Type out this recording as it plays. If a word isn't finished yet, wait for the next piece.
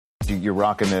You're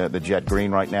rocking the jet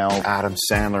green right now. Adam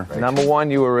Sandler. Right. Number one,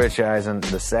 you were Rich Eisen.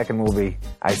 The second will be,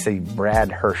 I say, Brad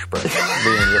Hirschberg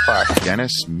being your partner.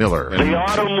 Dennis Miller. The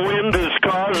autumn wind is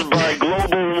caused by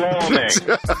global warming.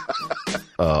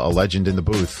 A legend in the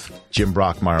booth, Jim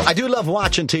Brockmeyer. I do love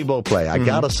watching Tebow play. I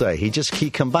gotta say, he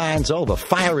combines all the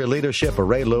fiery leadership of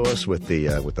Ray Lewis with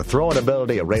the throwing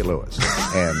ability of Ray Lewis.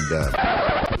 And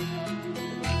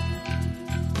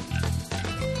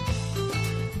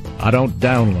I don't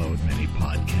download many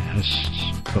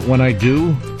podcasts, but when I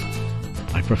do,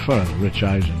 I prefer the Rich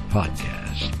Eisen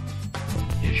podcast.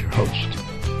 Here's your host,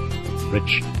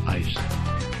 Rich Eisen.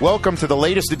 Welcome to the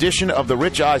latest edition of the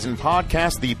Rich Eisen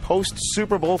podcast, the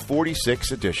post-Super Bowl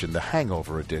 46 edition, the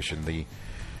hangover edition, the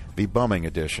bumming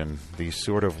edition, the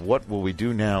sort of what will we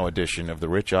do now edition of the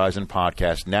Rich Eisen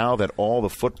podcast. Now that all the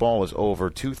football is over,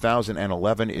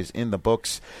 2011 is in the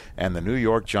books, and the New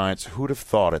York Giants, who'd have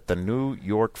thought it, the New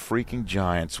York freaking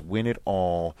Giants win it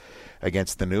all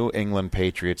against the New England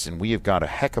Patriots, and we have got a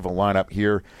heck of a lineup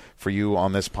here for you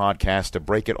on this podcast to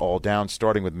break it all down,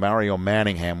 starting with Mario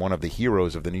Manningham, one of the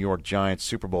heroes of the New York Giants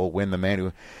Super Bowl win, the man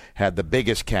who had the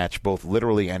biggest catch, both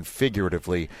literally and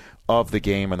figuratively, of the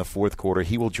game in the fourth quarter.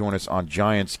 He will join us on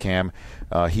Giants Cam.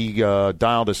 He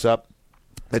dialed us up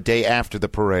the day after the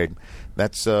parade.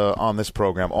 That's on this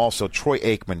program. Also, Troy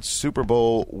Aikman, Super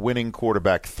Bowl winning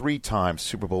quarterback, 3-time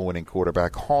Super Bowl winning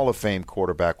quarterback, Hall of Fame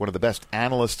quarterback, one of the best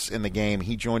analysts in the game.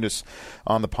 He joined us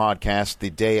on the podcast the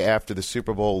day after the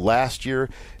Super Bowl last year,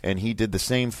 and he did the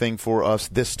same thing for us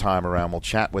this time around. We'll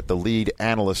chat with the lead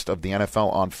analyst of the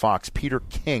NFL on Fox, Peter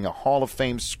King, a Hall of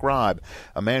Fame scribe,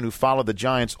 a man who followed the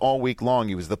Giants all week long.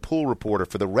 He was the pool reporter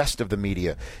for the rest of the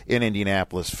media in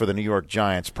Indianapolis for the New York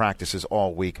Giants practices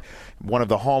all week. One of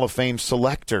the Hall of Fame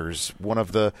selectors, one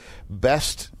of the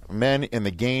best men in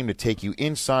the game to take you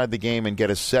inside the game and get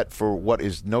us set for what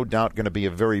is no doubt going to be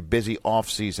a very busy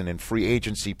offseason and free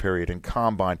agency period and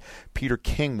combine. Peter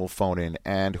King will phone in,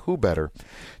 and who better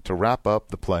to wrap up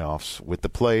the playoffs with the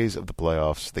plays of the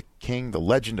playoffs, the king, the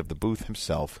legend of the booth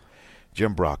himself,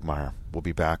 Jim Brockmeyer, will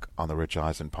be back on the Rich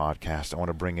Eisen podcast. I want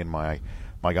to bring in my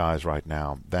guys right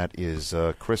now. That is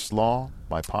Chris Law,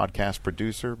 my podcast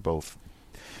producer, both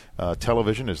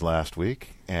television is last week,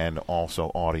 and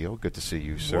also audio. Good to see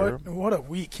you, sir. What a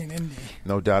week in Indy.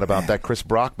 No doubt about that. Chris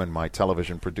Brockman, my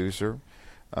television producer,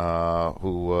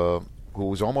 who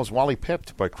was almost Wally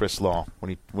pipped by Chris Law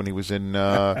when he was in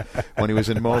Mobile.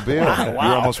 Wow. You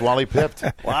were almost Wally pipped.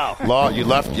 Wow. Law, you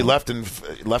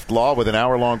left Law with an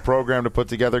hour-long program to put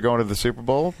together going to the Super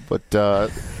Bowl, but.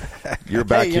 You're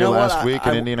back here last week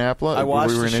in Indianapolis. I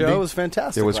watched the show. Indy. It was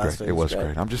fantastic. It was great. It was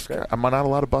great. I'm not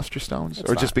allowed to bust your stones,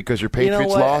 or just because your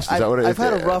Patriots lost. Is that what it is? I've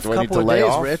had a rough couple of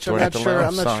days, Rich.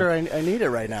 I'm not sure. I need it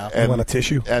right now. You want a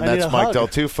tissue? And that's Mike Del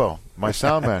Tufo, my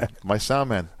sound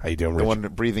man. How you doing, Rich? The one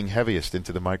breathing heaviest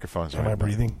into the microphones. Am I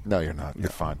breathing? No, you're not. You're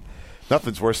fine.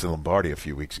 Nothing's worse than Lombardi a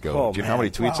few weeks ago. Oh, do you know how many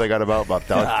tweets I got about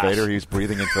Darth Vader? He was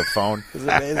breathing into the phone. It was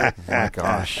amazing.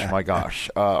 My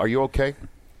gosh. Are you okay?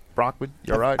 Brockwood,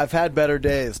 you all right? I've had better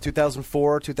days.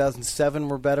 2004, 2007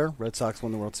 were better. Red Sox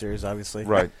won the World Series, obviously.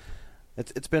 Right.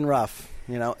 It's been rough.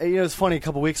 It's funny. A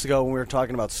couple weeks ago when we were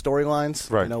talking about storylines,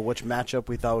 right. Which matchup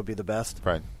we thought would be the best.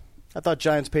 Right. I thought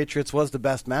Giants-Patriots was the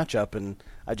best matchup, and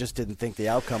I just didn't think the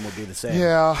outcome would be the same.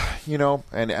 Yeah,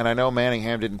 and I know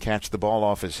Manningham didn't catch the ball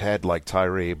off his head like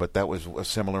Tyree, but that was a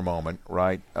similar moment,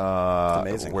 right?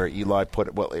 Amazing. Where Eli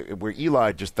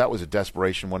that was a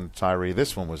desperation one to Tyree.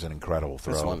 This one was an incredible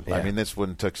throw. This one, yeah. I mean, this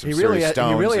one took some serious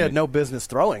stones. He really had no business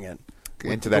throwing it.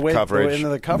 Into that coverage. Into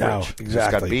the coverage. No, exactly.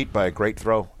 Just got beat by a great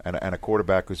throw and a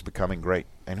quarterback who's becoming great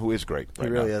and who is great. Right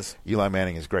he really now. is. One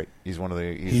is great. He's one of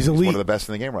the best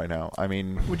in the game right now. I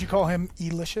mean, would you call him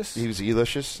elicious? He was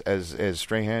elicious, as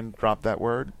Strahan dropped that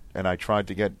word. And I tried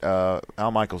to get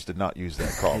Al Michaels did not use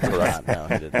that call. Correct? No,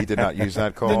 he didn't. He did not use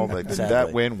that call.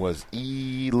 That win was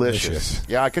elicious.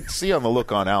 Yeah, I could see on the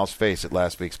look on Al's face at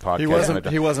last week's podcast. He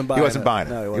wasn't buying it.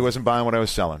 No, he wasn't buying what I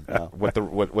was selling. No.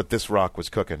 What this rock was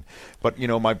cooking. But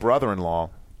my brother-in-law,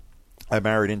 I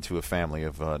married into a family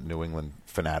of New England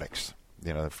fanatics.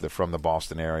 They're from the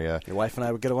Boston area. Your wife and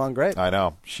I would get along great. I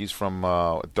know. She's from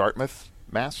Dartmouth,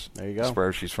 Mass. There you go. That's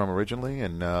where she's from originally,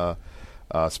 and.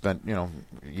 Spent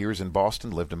years in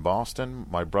Boston, lived in Boston.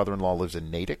 My brother-in-law lives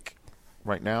in Natick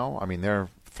right now. I mean, they're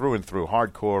through and through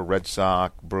hardcore Red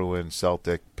Sox, Bruins,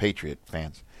 Celtic, Patriot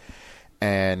fans.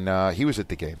 And he was at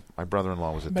the game. My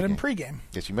brother-in-law was at the game. Met him pregame.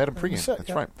 Yes, you met him pregame.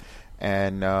 That's right.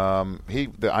 And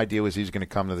the idea was he was going to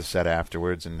come to the set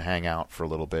afterwards and hang out for a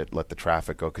little bit, let the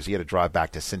traffic go, because he had to drive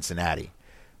back to Cincinnati,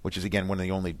 which is, again, one of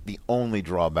the only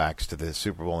drawbacks to the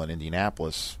Super Bowl in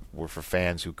Indianapolis were for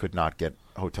fans who could not get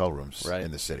hotel rooms Right.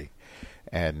 in the city.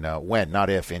 And when, not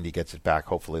if, Indy gets it back,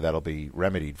 hopefully that'll be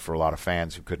remedied for a lot of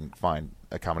fans who couldn't find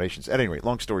accommodations. At any rate,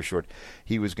 long story short,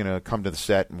 he was going to come to the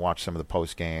set and watch some of the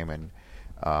post game and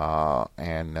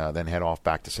then head off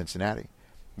back to Cincinnati.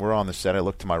 We're on the set. I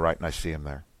look to my right and I see him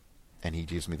there, and he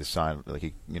gives me the sign, like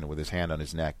he, with his hand on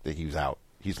his neck, that he was out.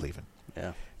 He's leaving.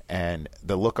 Yeah. And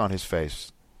the look on his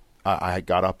face, I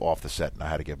got up off the set and I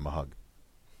had to give him a hug,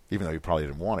 even though he probably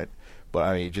didn't want it. But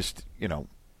I mean, just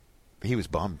he was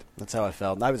bummed. That's how I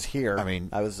felt. And I was here. I mean,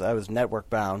 I was network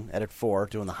bound, Edit 4,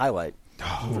 doing the highlight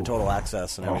for Total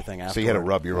Access and everything. So you had to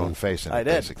rub your own face in it. I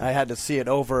did. Basically. I had to see it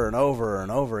over and over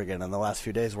and over again in the last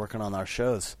few days working on our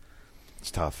shows. It's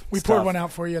tough. We poured one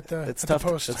out for you at the It's at tough. the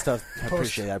post. It's tough. I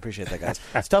appreciate that, guys.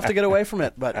 It's tough to get away from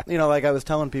it, but like I was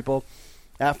telling people,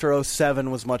 after 07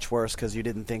 was much worse because you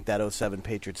didn't think that 07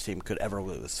 Patriots team could ever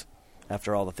lose.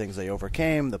 After all the things they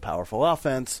overcame, the powerful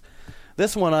offense.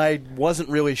 This one, I wasn't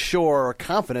really sure or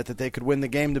confident that they could win the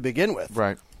game to begin with.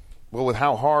 Right. Well, with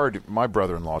how hard my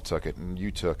brother-in-law took it and you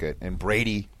took it, and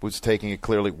Brady was taking it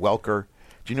clearly, Welker.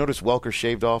 Did you notice Welker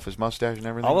shaved off his mustache and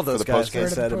everything? All of those for the guys postgame?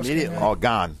 said immediately. All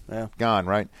gone. Yeah. Gone,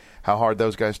 right? How hard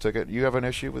those guys took it. You have an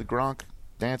issue with Gronk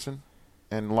dancing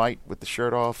and Light with the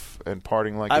shirt off and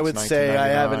partying like I it's would say I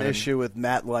have an 1999? issue with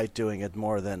Matt Light doing it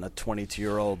more than a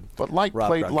 22-year-old. But Light Rob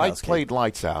played Gronkowski.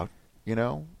 lights out,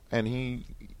 and he.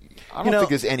 I don't think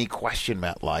there's any question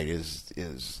Matt Light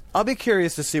is. I'll be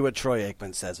curious to see what Troy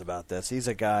Aikman says about this. He's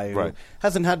a guy who Right.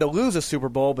 hasn't had to lose a Super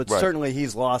Bowl, but Right. certainly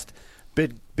he's lost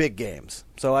big games.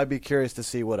 So I'd be curious to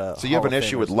see what a. So you have Hall an of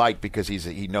issue Famer's- with Light because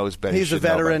he knows better. He's he a should know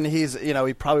better. veteran. He's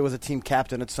he probably was a team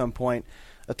captain at some point.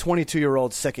 A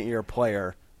 22-year-old second-year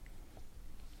player.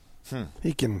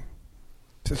 He can.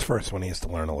 It's his first one. He has to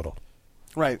learn a little.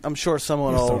 Right. I'm sure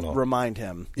someone Yes, will someone will. remind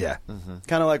him. Yeah.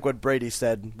 Kind of like what Brady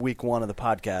said week 1 of the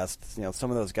podcast.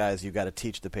 Some of those guys you got to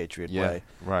teach the Patriot way.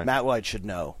 right. Matt Light should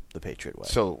know the Patriot way.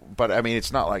 So, but I mean,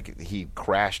 it's not like he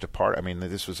crashed apart. I mean,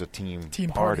 this was a team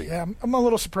party. Yeah, I'm a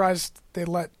little surprised they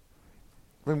let.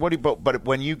 I mean, but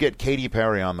when you get Katy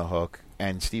Perry on the hook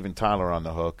and Steven Tyler on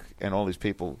the hook and all these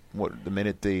people, the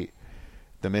minute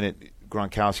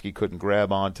Gronkowski couldn't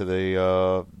grab onto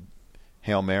the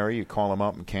Hail Mary, you call him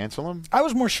up and cancel him? I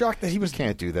was more shocked that he was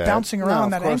can't do that. bouncing around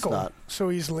No, that of course ankle not.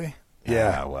 so easily.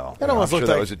 Yeah. Well, It I'm almost sure looked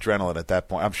that like- was adrenaline at that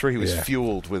point. I'm sure he was Yeah.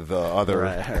 fueled with other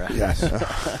Yes.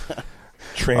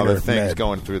 Trainer other things med.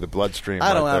 going through the bloodstream.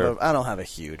 I don't right there. have a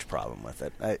huge problem with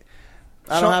it.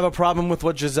 I don't have a problem with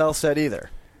what Giselle said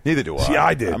either. Neither do I. See,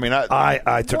 I did. I mean,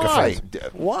 I took why?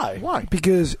 offense. Why? Why?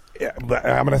 Because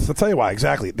I'm going to tell you why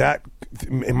exactly. That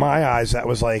in my eyes, that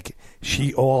was like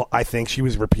I think she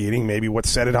was repeating maybe what's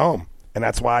said at home, and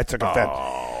that's why I took offense.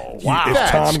 wow. If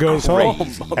That's Tom goes home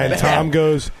crazy. and Tom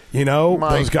goes, Mike.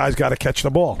 those guys got to catch the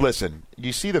ball. Listen,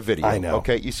 you see the video. I know.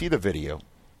 Okay, you see the video,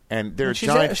 and there are She's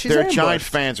Giant ambushed.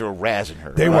 fans who are razzing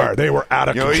her. They right? were out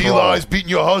of control. Eli's beating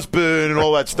your husband and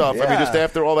all that stuff. I mean, just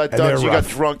after all that And done, they're you got rough.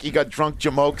 drunk. You got drunk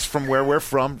jamokes from where we're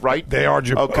from, right? They are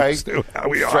jamokes, Okay, too.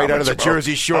 We are. straight I'm out a of the jamoke.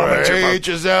 Jersey Shore. I'm a Hey, jamoke.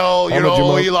 Giselle, I'm a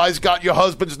jamoke. Eli's got your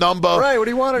husband's number. Right, what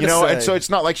do you want her to say? And so it's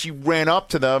not like she ran up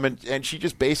to them and she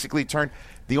just basically turned.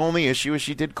 The only issue is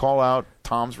she did call out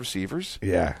Tom's receivers.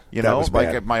 Yeah, You that know, was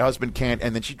like bad. my husband can't,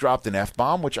 and then she dropped an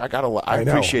F-bomb, which I know.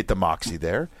 appreciate the moxie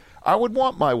there. I would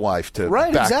want my wife to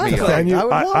Right, back exactly. me up. And I would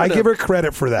want I to- give her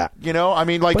credit for that. You know, I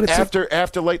mean, like But it's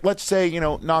after like, let's say,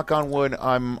 knock on wood,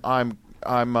 I'm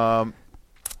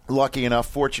lucky enough,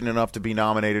 fortunate enough to be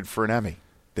nominated for an Emmy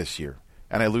this year,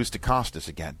 and I lose to Costas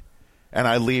again, and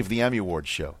I leave the Emmy Awards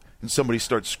show, and somebody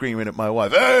starts screaming at my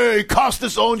wife, "Hey,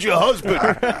 Costas owns your husband!"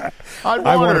 I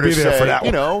wanna her to be there say, for that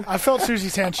one. I felt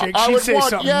Susie's handshake. I She'd would say want,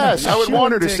 something. yes, I would She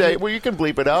want her to wouldn't say, take it. well, you can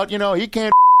bleep it out. He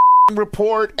can't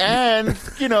report and,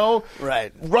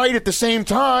 Right. write at the same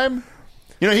time.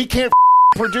 He can't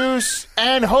produce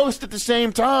and host at the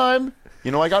same time.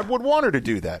 Like I would want her to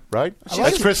do that, right?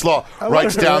 That's Chris Law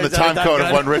writes down the time code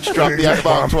of when Rich dropped the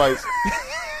F-bomb twice.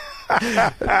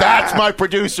 That's my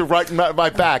producer writing my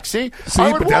back. See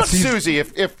I would but want that's easy. Susie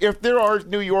if there are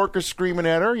New Yorkers screaming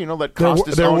at her, that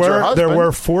Costas owns her husband. There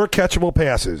were 4 catchable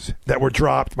passes that were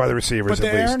dropped by the receivers. But the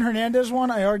at least. Aaron Hernandez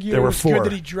one, I argue There it were was 4. good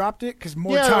that he dropped it because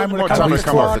more Yeah, time would more have time come would off have the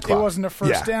come off the clock. clock. It wasn't a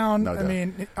first Yeah, down. no I doubt.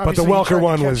 mean, But the obviously he tried Welker to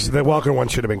one catch was it. the Welker one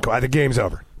should have been caught. The game's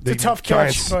over. It's a tough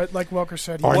catch, but like Welker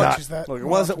said, he are not- watches that. Look, it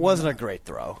more often wasn't than a great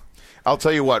throw. I'll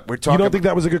tell you what, we're You talking. don't think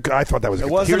that was a good? I thought that was a It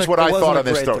good. wasn't Here's a- what it I wasn't thought a on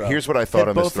this great throw. throw. Here's what I thought Hit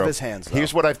on this both throw. of his hands, though.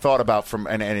 Here's what I thought about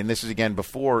and this is again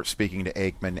before speaking to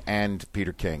Aikman and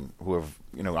Peter King, who have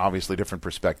obviously different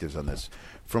perspectives on this.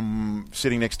 From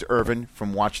sitting next to Irvin,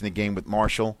 from watching the game with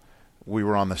Marshall, we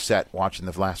were on the set watching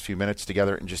the last few minutes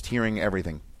together and just hearing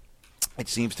everything. It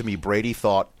seems to me Brady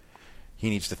thought he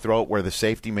needs to throw it where the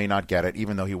safety may not get it,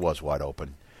 even though he was wide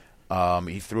open.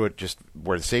 He threw it just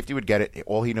where the safety would get it.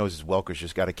 All he knows is Welker's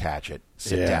just got to catch it,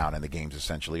 sit down, and the game's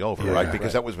essentially over, right?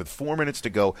 Because that was with 4 minutes to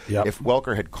go. Yep. If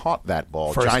Welker had caught that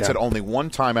ball, Giants had only one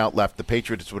timeout left. The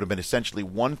Patriots would have been essentially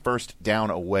one first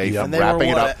down away from wrapping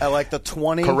it up. At like the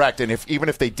 20? Correct. And even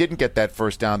if they didn't get that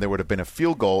first down, there would have been a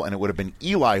field goal, and it would have been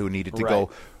Eli who needed to go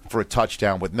for a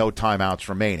touchdown with no timeouts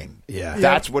remaining.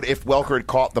 That's what if Welker had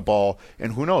caught the ball,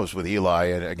 and who knows with Eli,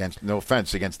 against no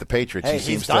offense against the Patriots, he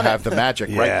seems to have the magic,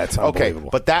 right? Yeah, it's unbelievable.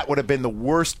 But that would have been the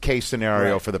worst case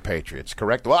scenario for the Patriots,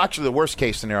 correct? Well, actually, the worst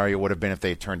case scenario would have been if they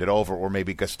had turned it over, or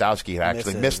maybe Gostowski had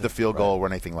actually missed the field goal or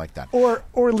anything like that.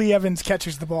 Or Lee Evans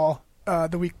catches the ball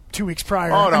 2 weeks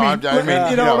prior. Oh, no, I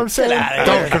mean, you know what I'm saying?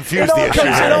 Don't confuse the issue.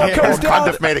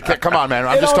 Cundiff made a kick. Come on, man.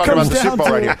 I'm just talking about the Super Bowl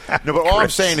right here. No, but all I'm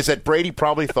saying is that Brady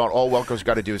probably thought all Welker's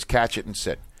got to do is catch it and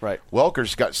sit. Right.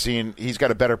 Welker's he's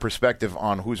got a better perspective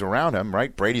on who's around him,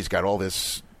 right? Brady's got all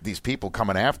these people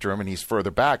coming after him, and he's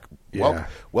further back.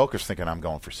 Welker's thinking, I'm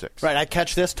going for 6. Right, I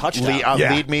catch this touchdown.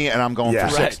 Lead me, and I'm going for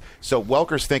 6. Right. So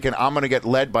Welker's thinking, I'm going to get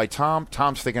led by Tom.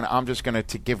 Tom's thinking, I'm just going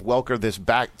to give Welker this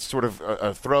back sort of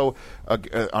a throw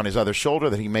on his other shoulder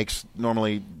that he makes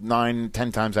normally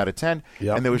 9-10 times out of 10.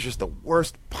 Yep. And there was just the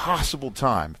worst possible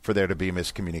time for there to be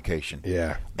miscommunication.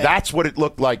 Yeah. That's what it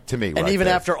looked like to me. And even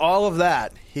after all of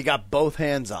that, he got both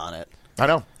hands on it. I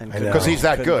know, because he's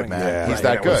that good, man. Yeah, he's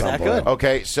that good. That good.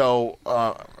 Okay, so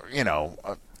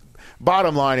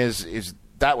bottom line is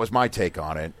that was my take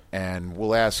on it, and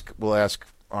we'll ask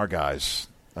our guys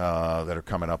that are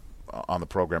coming up on the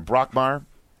program. Brockmeyer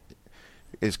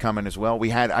is coming as well.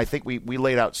 I think we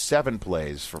laid out 7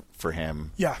 plays for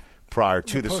him. Yeah. Prior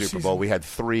to the Super Bowl, we had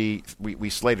 3. We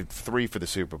slated 3 for the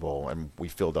Super Bowl, and we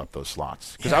filled up those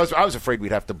slots because I was afraid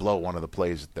we'd have to blow one of the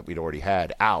plays that we'd already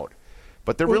had out.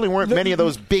 But there really weren't many of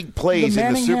those big plays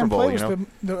in the Super Bowl. Play was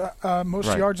the most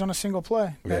yards on a single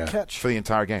play, that catch. For the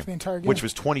entire game. Which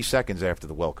was 20 seconds after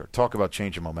the Welker. Talk about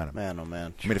change of momentum. Man, oh,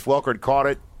 man. I mean, if Welker had caught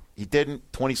it, he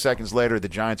didn't. 20 seconds later, the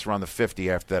Giants were on the 50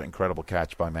 after that incredible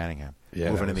catch by Manningham.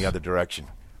 Moving in the other direction.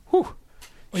 Whew.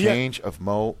 Change of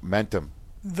momentum.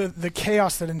 The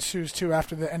chaos that ensues, too,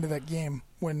 after the end of that game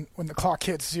when the clock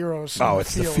hits zeros.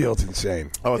 The field's insane.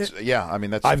 I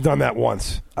mean, I've done that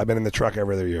once. I've been in the truck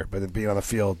every other year, but being on the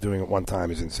field doing it one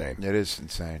time is insane. It is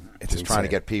insane. It's just trying to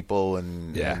get people,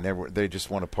 and they just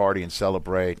want to party and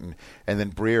celebrate. And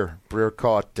then Breer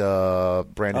caught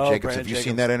Brandon Jacobs. Have you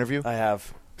seen that interview? I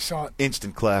have. Saw it.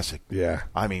 Instant classic. Yeah.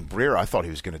 I mean, Breer, I thought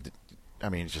he was going to. I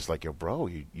mean, it's just like, yo, bro,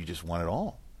 you just won it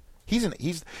all. He's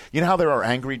you know how there are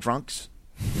angry drunks?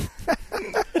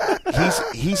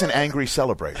 he's an angry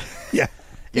celebrator. Yeah.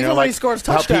 You know, like when he scores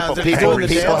touchdowns, people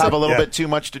have a little bit too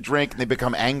much to drink and they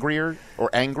become angrier or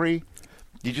angry.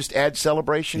 You just add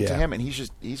celebration to him, and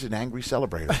he's an angry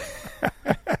celebrator.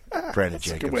 Brandon Jacobs.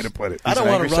 That's a good way to put it. I don't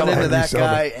want to run into that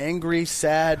guy, angry,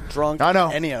 sad, drunk. I know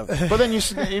any of it. But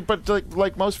then but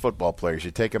like most football players,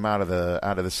 you take them out of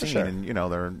the scene,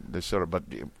 and they're sort of. But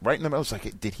right in the middle, it's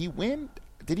like, did he win?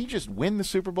 Did he just win the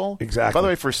Super Bowl? Exactly. By the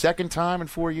way, for a second time in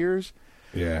 4 years.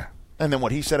 Yeah. And then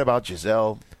what he said about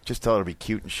Giselle, just tell her to be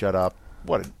cute and shut up.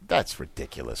 That's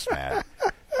ridiculous, man.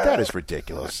 That is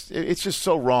ridiculous. It's just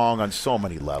so wrong on so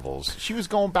many levels. She was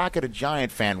going back at a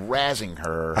Giant fan, razzing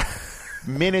her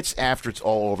minutes after it's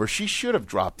all over. She should have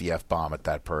dropped the F-bomb at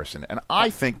that person. And I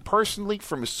think, personally,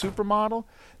 from a supermodel,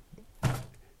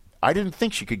 I didn't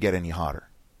think she could get any hotter.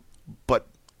 But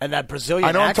and that Brazilian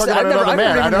I know accent, I'm talking about another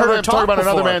man. I know I'm talking about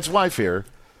before. another man's wife here,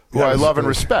 who I love and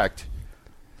respect.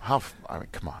 I mean,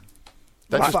 come on.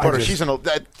 That just put her. She's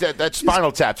that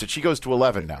Spinal Taps it. She goes to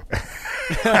 11 now.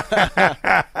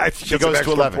 She goes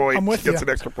to 11. I'm with you. An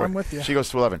extra point. I'm with you. She goes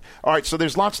to 11. All right, so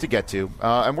there's lots to get to,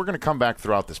 and we're going to come back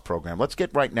throughout this program. Let's get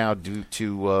right now to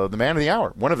the man of the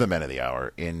hour, one of the men of the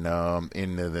hour in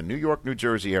the New York, New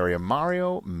Jersey area,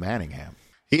 Mario Manningham.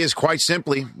 He is quite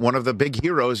simply one of the big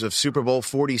heroes of Super Bowl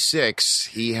 46.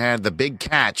 He had the big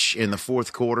catch in the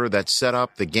fourth quarter that set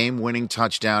up the game-winning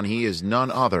touchdown. He is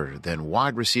none other than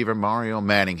wide receiver Mario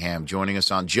Manningham, joining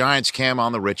us on Giants Cam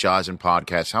on the Rich Eisen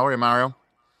podcast. How are you, Mario?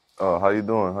 How you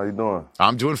doing?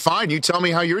 I'm doing fine. You tell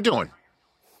me how you're doing.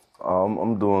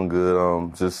 I'm doing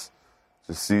good. Just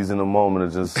seizing the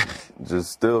moment and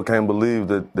just still can't believe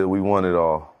that we won it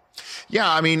all. Yeah,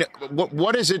 I mean,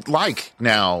 what is it like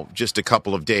now, just a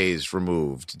couple of days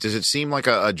removed? Does it seem like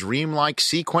a dreamlike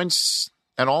sequence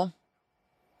at all?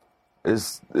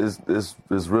 It's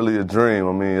really a dream.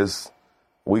 I mean,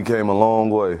 we came a long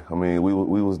way. I mean, we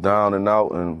was down and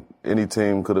out, and any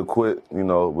team could have quit,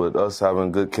 but us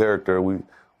having good character,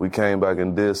 we came back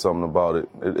and did something about it.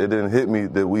 It didn't hit me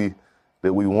that we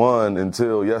that we won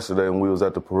until yesterday when we was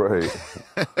at the parade.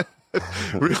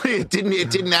 Really? It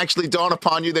didn't actually dawn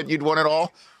upon you that you'd won it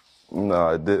all? No,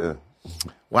 it didn't.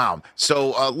 Wow.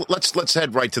 So let's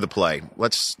head right to the play.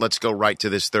 Let's go right to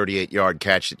this 38-yard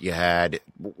catch that you had.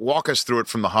 Walk us through it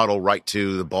from the huddle right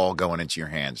to the ball going into your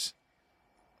hands.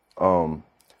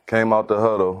 Came out the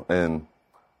huddle, and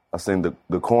I seen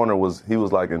the corner was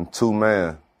like in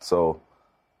 2-man. So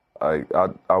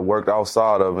I worked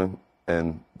outside of him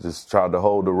and just tried to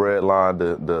hold the red line,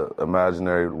 the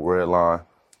imaginary red line.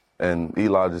 And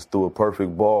Eli just threw a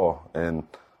perfect ball. And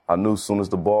I knew as soon as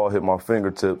the ball hit my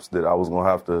fingertips that I was going to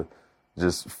have to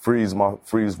just freeze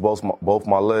both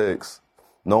my legs,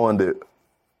 knowing that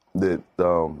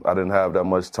I didn't have that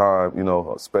much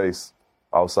time, space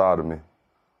outside of me.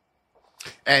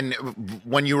 And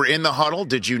when you were in the huddle,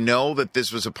 did you know that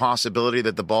this was a possibility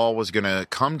that the ball was going to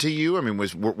come to you? I mean,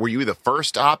 were you the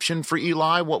first option for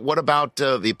Eli? What about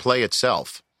the play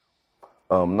itself?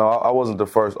 No, I wasn't the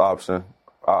first option.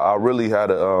 I really had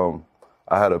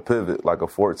I had a pivot, like a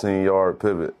 14-yard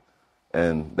pivot,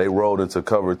 and they rolled into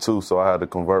cover 2, so I had to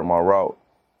convert my route.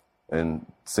 And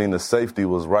seen the safety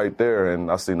was right there, and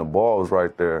I seen the ball was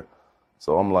right there.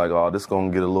 So I'm like, oh, this is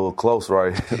going to get a little close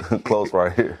right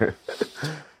here.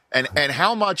 And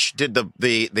how much did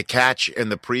the catch in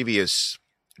the previous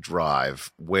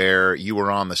drive where you were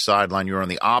on the sideline, you were on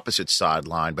the opposite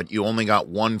sideline, but you only got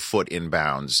 1 foot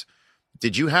inbounds,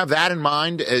 did you have that in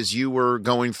mind as you were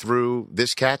going through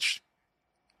this catch?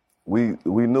 We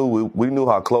knew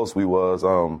how close we was.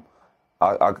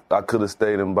 I could have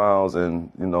stayed in bounds,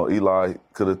 and Eli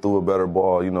could have threw a better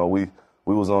ball.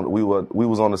 We was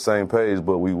on the same page,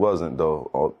 but we wasn't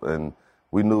though. And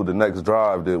we knew the next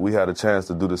drive that we had a chance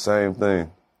to do the same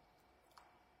thing.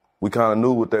 We kind of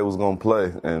knew what they was gonna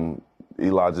play, and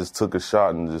Eli just took a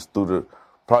shot and just threw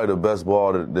probably the best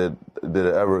ball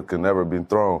that can ever been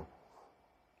thrown.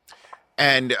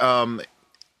 And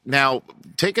now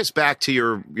take us back to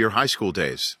your high school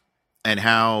days and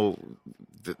how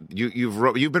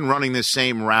you've been running this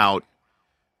same route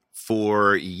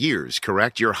for years,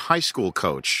 correct? Your high school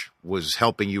coach was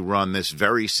helping you run this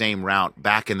very same route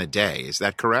back in the day. Is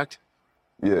that correct?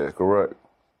 Yeah, correct.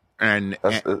 And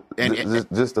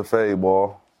just a fade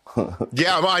ball.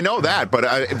 Yeah, well, I know that, but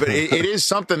it is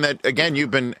something that again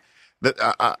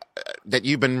that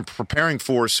you've been preparing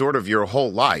for sort of your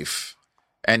whole life,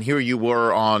 and here you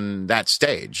were on that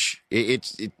stage.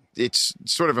 It's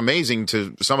sort of amazing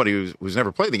to somebody who's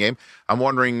never played the game. I'm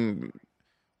wondering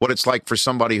what it's like for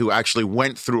somebody who actually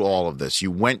went through all of this.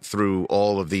 You went through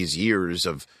all of these years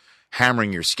of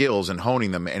hammering your skills and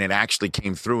honing them, and it actually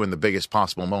came through in the biggest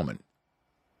possible moment.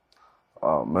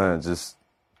 Oh man, just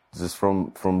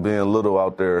from being little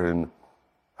out there and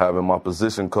having my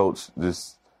position coach,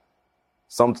 just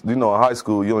in high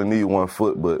school you only need 1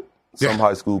 foot, but some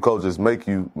high school coaches make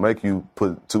you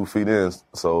put 2 feet in.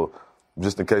 So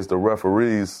just in case the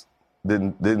referees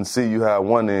didn't see you had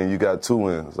 1 in, you got 2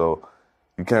 in. So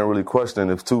you can't really question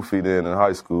if 2 feet in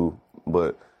high school,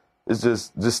 but it's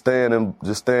just staying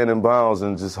in bounds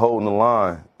and just holding the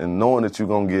line and knowing that you're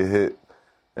gonna get hit,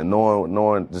 and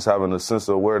knowing just having a sense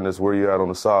of awareness where you're at on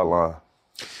the sideline.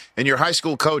 And your high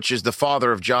school coach is the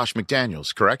father of Josh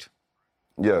McDaniels, correct?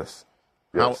 Yes.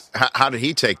 How did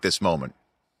he take this moment?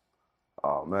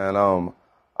 Oh man,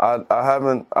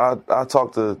 I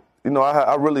talked to.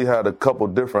 I really had a couple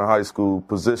different high school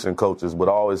position coaches, but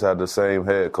I always had the same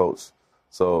head coach.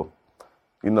 So,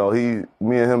 me and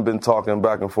him been talking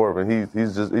back and forth, and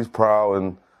he's proud,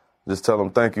 and just tell him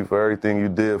thank you for everything you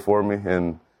did for me,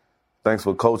 and thanks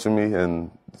for coaching me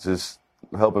and just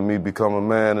helping me become a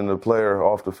man and a player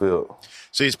off the field.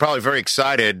 So he's probably very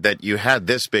excited that you had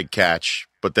this big catch,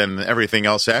 but then everything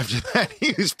else after that,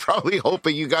 he was probably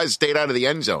hoping you guys stayed out of the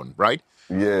end zone, right?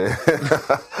 Yeah.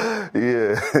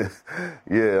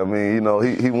 Yeah. I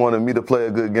mean, he wanted me to play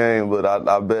a good game, but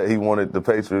I bet he wanted the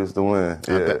Patriots to win.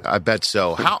 Yeah. I bet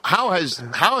so. How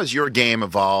has your game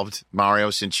evolved, Mario,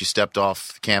 since you stepped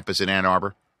off campus in Ann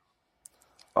Arbor?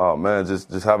 Oh man,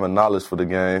 just having knowledge for the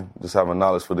game,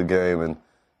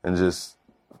 and just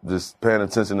paying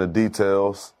attention to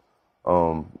details.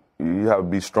 You have to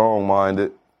be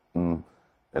strong-minded and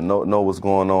know what's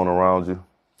going on around you.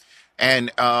 And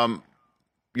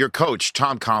your coach,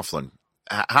 Tom Coughlin,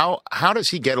 how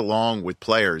does he get along with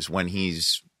players when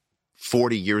he's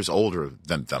 40 years older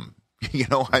than them?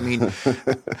 I mean,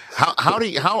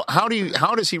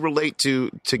 how does he relate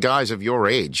to guys of your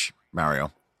age,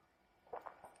 Mario?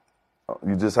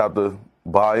 You just have to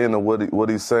buy into what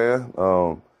he's saying.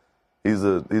 He's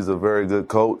a very good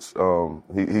coach.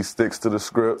 He sticks to the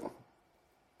script.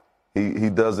 He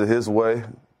does it his way,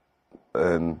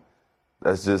 and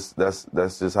that's just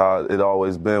how it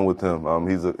always been with him.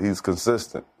 He's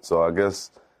consistent, so I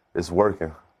guess it's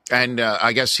working. And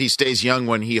I guess he stays young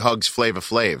when he hugs Flava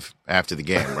Flav after the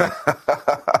game, right?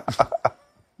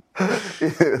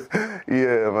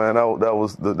 Yeah, man, that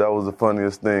was the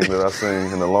funniest thing that I've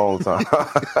seen in a long time.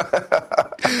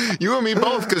 You and me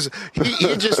both, because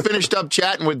he just finished up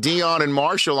chatting with Dion and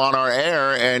Marshall on our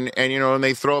air, and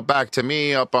they throw it back to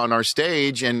me up on our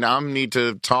stage, and I need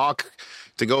to talk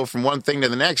to go from one thing to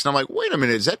the next, and I'm like, wait a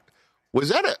minute, was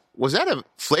that a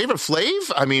Flava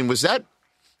Flav? I mean, was that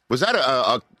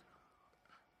a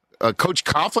Coach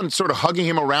Coughlin sort of hugging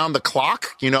him around the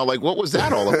clock? What was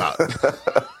that all about?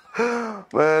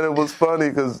 Man, it was funny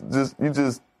because you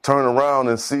just turn around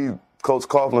and see Coach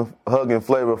Coughlin hugging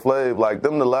Flava Flav. Like,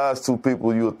 them the last two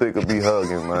people you would think would be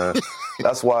hugging, man.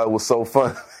 That's why it was so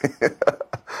funny.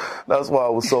 That's why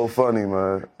it was so funny,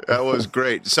 man. That was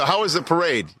great. So how was the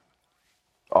parade?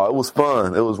 Oh, it was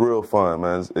fun. It was real fun,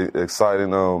 man. It's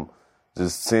exciting.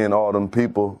 Just seeing all them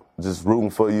people just rooting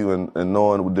for you and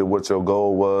knowing what your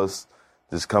goal was.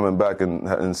 Just coming back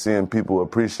and seeing people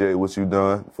appreciate what you've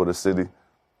done for the city.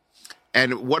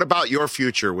 And what about your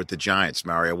future with the Giants,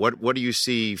 Mario? What do you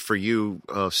see for you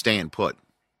staying put?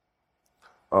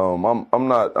 I'm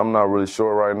not really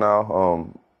sure right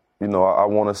now. I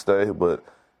want to stay, but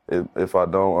if I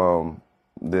don't,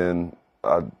 then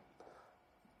I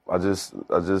just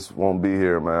won't be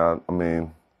here, man.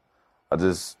 I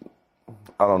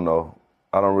don't know.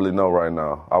 I don't really know right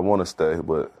now. I want to stay,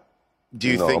 but do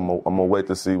you think I'm gonna wait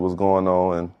to see what's going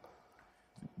on and.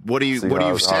 What do you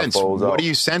sense? What are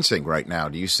you sensing right now?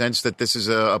 Do you sense that this is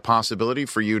a possibility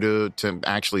for you to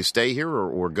actually stay here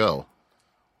or go?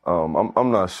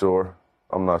 I'm not sure.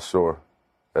 I'm not sure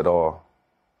at all.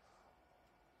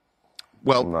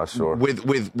 Well, I'm not sure.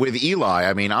 With Eli,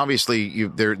 I mean, obviously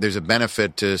there's a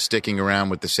benefit to sticking around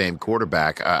with the same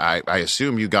quarterback. I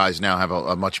assume you guys now have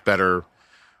a much better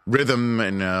rhythm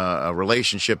and a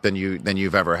relationship than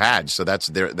you've ever had. So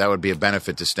that would be a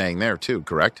benefit to staying there too,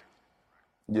 correct?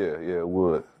 Yeah, it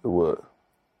would. All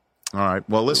right.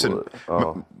 Well, listen.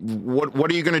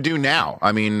 What are you going to do now?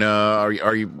 I mean, are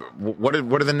you? What do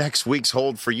the next weeks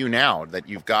hold for you now that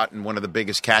you've gotten one of the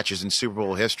biggest catches in Super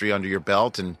Bowl history under your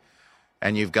belt, and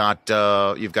you've got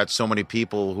so many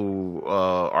people who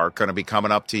are going to be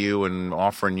coming up to you and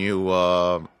offering you,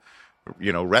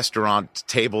 restaurant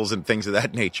tables and things of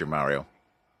that nature, Mario?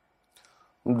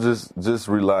 Just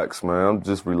relax, man. I'm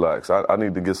just relaxed. I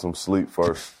need to get some sleep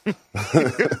first.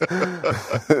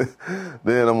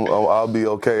 Then I'll be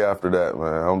okay after that,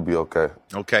 man. I'll be okay.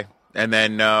 Okay. And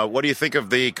then what do you think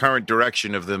of the current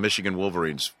direction of the Michigan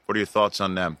Wolverines? What are your thoughts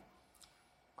on them?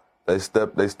 They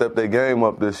stepped their game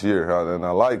up this year, and I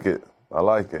like it.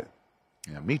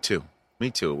 Yeah, me too.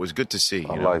 It was good to see.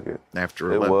 I like it.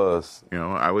 After 11, it was.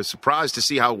 I was surprised to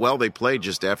see how well they played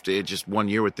just after 1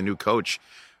 year with the new coach.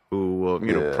 Who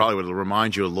probably would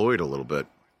remind you of Lloyd a little bit.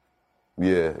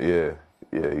 Yeah,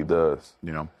 he does.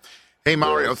 Hey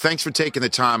Mario, thanks for taking the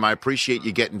time. I appreciate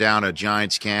you getting down a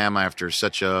Giants cam after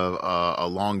such a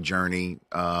long journey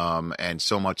and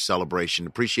so much celebration.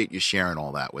 Appreciate you sharing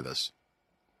all that with us.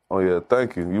 Oh yeah,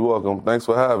 thank you. You're welcome. Thanks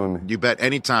for having me. You bet.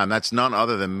 Anytime. That's none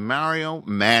other than Mario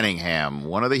Manningham,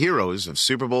 one of the heroes of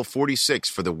Super Bowl 46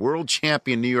 for the world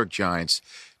champion New York Giants,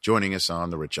 joining us on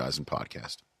the Rich Eisen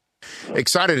podcast.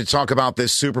 Excited to talk about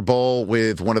this Super Bowl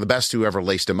with one of the best who ever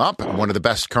laced him up, one of the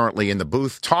best currently in the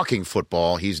booth talking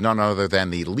football. He's none other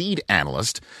than the lead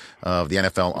analyst of the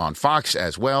NFL on Fox,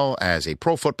 as well as a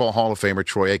Pro Football Hall of Famer,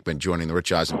 Troy Aikman, joining the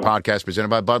Rich Eisen podcast presented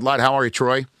by Bud Light. How are you,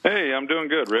 Troy? Hey, I'm doing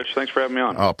good, Rich. Thanks for having me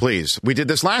on. Oh, please. We did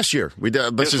this last year. We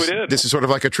did. We did. This is sort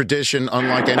of like a tradition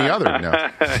unlike any other. No.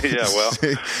 Yeah, well,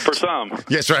 for some.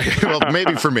 Yes, right. Well,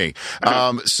 maybe for me.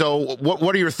 So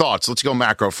what are your thoughts? Let's go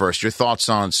macro first. Your thoughts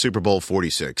on Super Bowl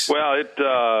 46? Well, it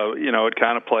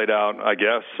kind of played out, I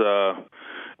guess,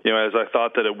 as I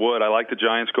thought that it would. I liked the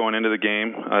Giants going into the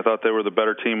game. I thought they were the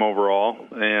better team overall.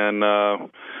 And,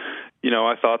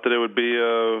 I thought that it would be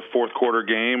a fourth quarter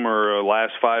game or a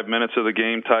last 5 minutes of the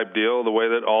game type deal, the way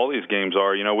that all these games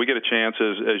are. We get a chance,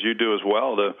 as you do as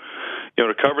well, to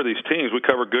cover these teams. We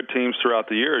cover good teams throughout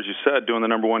the year, as you said, doing the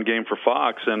number one game for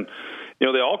Fox. And,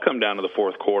 they all come down to the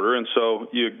fourth quarter, and so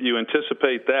you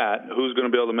anticipate that, who's going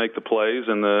to be able to make the plays,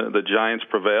 and the Giants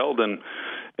prevailed, and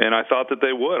I thought that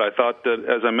they would. I thought that,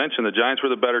 as I mentioned, the Giants were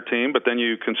the better team, but then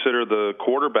you consider the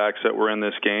quarterbacks that were in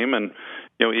this game, and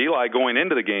Eli going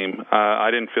into the game, I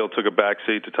didn't feel took a back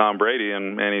seat to Tom Brady,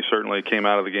 and he certainly came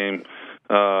out of the game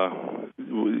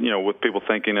with people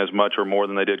thinking as much or more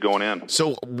than they did going in.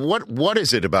 So what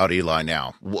is it about Eli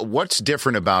now? What's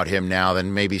different about him now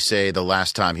than maybe, say, the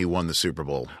last time he won the Super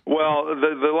Bowl? Well,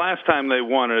 the last time they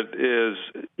won it is,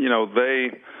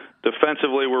 they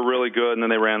defensively were really good, and then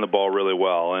they ran the ball really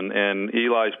well. And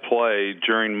Eli's play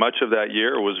during much of that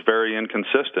year was very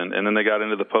inconsistent. And then they got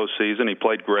into the postseason. He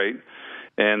played great.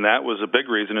 And that was a big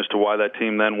reason as to why that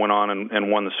team then went on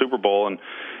and won the Super Bowl. And,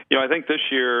 I think this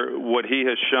year what he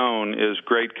has shown is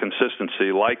great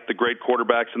consistency, like the great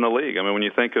quarterbacks in the league. I mean, when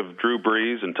you think of Drew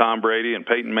Brees and Tom Brady and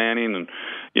Peyton Manning and,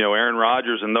 Aaron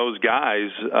Rodgers and those guys,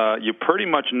 you pretty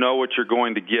much know what you're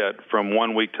going to get from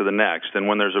one week to the next. And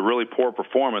when there's a really poor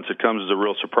performance, it comes as a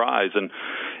real surprise.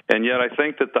 And yet I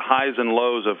think that the highs and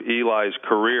lows of Eli's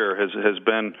career has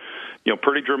been,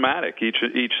 pretty dramatic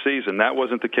each season. That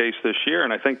wasn't the case this year.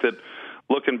 And I think that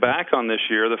looking back on this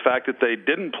year, the fact that they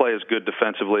didn't play as good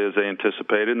defensively as they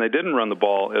anticipated, and they didn't run the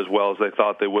ball as well as they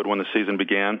thought they would when the season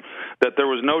began, that there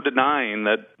was no denying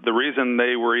that the reason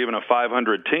they were even a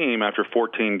 500 team after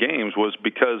 14 games was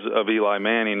because of Eli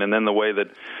Manning, and then the way that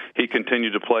he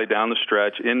continued to play down the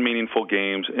stretch in meaningful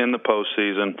games in the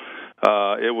postseason.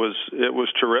 It was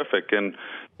terrific, and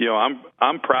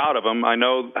I'm proud of him. I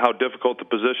know how difficult the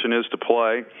position is to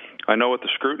play. I know what the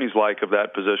scrutiny's like of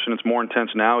that position. It's more intense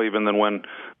now even than when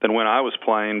I was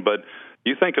playing. But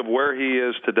you think of where he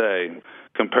is today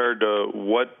compared to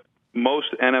what most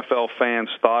NFL fans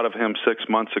thought of him 6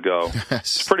 months ago.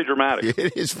 It's pretty dramatic.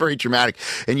 It is very dramatic.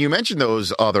 And you mentioned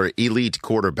those other elite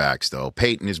quarterbacks, though.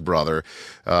 Peyton, his brother.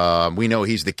 We know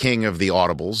he's the king of the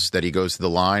audibles, that he goes to the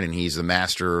line, and he's the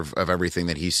master of everything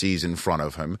that he sees in front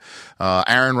of him.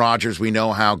 Aaron Rodgers, we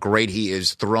know how great he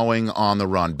is throwing on the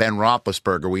run. Ben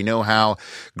Roethlisberger, we know how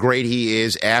great he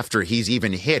is after he's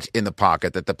even hit in the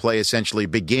pocket, that the play essentially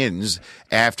begins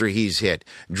after he's hit.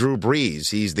 Drew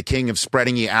Brees, he's the king of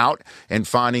spreading you out and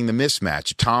finding the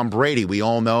mismatch. Tom Brady, we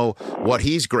all know what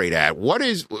he's great at. What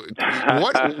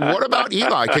about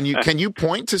Eli? Can you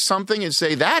point to something and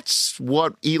say that's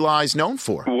what Eli's known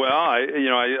for? Well,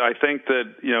 I think that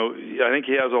I think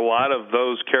he has a lot of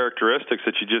those characteristics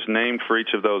that you just named for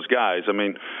each of those guys. I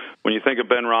mean, when you think of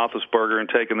Ben Roethlisberger and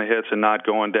taking the hits and not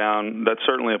going down, that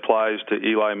certainly applies to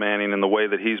Eli Manning in the way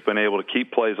that he's been able to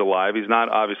keep plays alive. He's not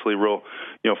obviously real,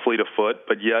 fleet of foot,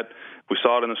 but yet we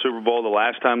saw it in the Super Bowl the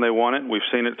last time they won it. We've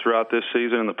seen it throughout this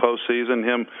season in the postseason,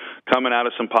 him coming out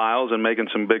of some piles and making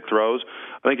some big throws.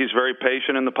 I think he's very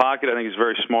patient in the pocket. I think he's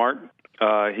very smart.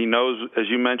 He knows, as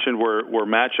you mentioned, where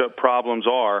matchup problems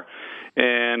are.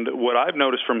 And what I've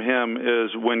noticed from him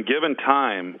is when given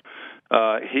time,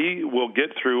 he will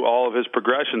get through all of his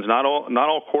progressions. Not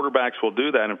all quarterbacks will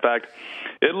do that. In fact,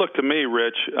 it looked to me,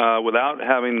 Rich, without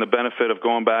having the benefit of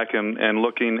going back and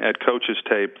looking at coach's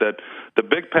tape, that the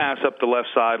big pass up the left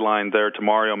sideline there to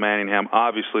Mario Manningham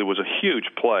obviously was a huge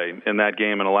play in that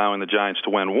game and allowing the Giants to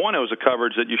win. One, it was a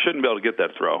coverage that you shouldn't be able to get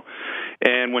that throw.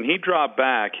 And when he dropped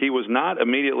back, he was not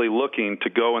immediately looking to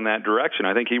go in that direction.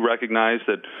 I think he recognized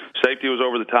that safety was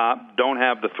over the top, don't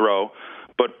have the throw,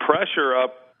 but pressure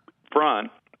up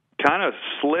front kind of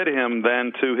slid him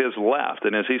then to his left.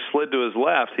 And as he slid to his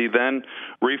left, he then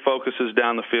refocuses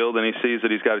down the field, and he sees that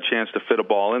he's got a chance to fit a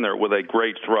ball in there with a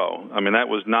great throw. I mean, that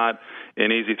was not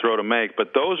an easy throw to make,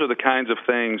 but those are the kinds of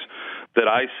things that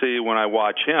I see when I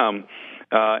watch him,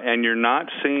 and you're not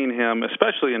seeing him,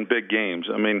 especially in big games.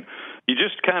 I mean, you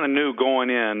just kind of knew going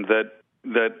in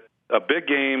that a big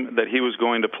game that he was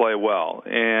going to play well.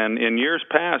 And in years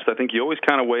past, I think you always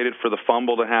kind of waited for the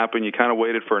fumble to happen. You kind of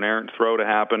waited for an errant throw to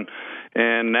happen.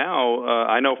 And now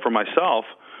I know for myself,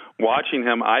 watching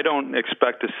him, I don't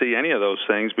expect to see any of those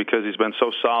things because he's been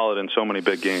so solid in so many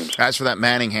big games. As for that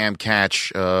Manningham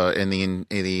catch in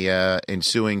the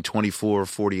ensuing 24,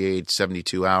 48,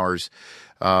 72 hours,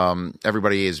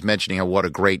 everybody is mentioning what a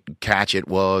great catch it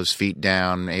was, feet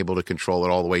down, able to control it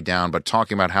all the way down, but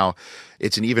talking about how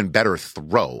it's an even better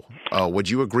throw. Would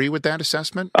you agree with that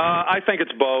assessment? I think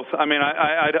it's both. I mean,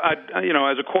 I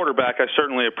as a quarterback, I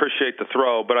certainly appreciate the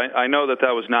throw, but I know that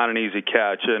was not an easy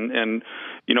catch. And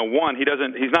one,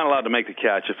 he's not allowed to make the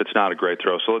catch if it's not a great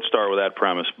throw. So let's start with that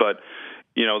premise. But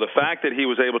the fact that he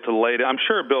was able to lay it, I'm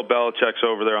sure Bill Belichick's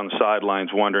over there on the sidelines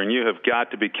wondering, you have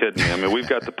got to be kidding me. I mean, we've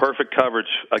got the perfect coverage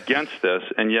against this,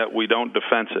 and yet we don't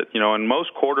defense it. And most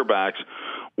quarterbacks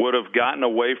would have gotten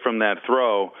away from that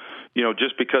throw,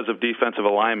 just because of defensive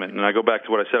alignment. And I go back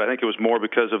to what I said. I think it was more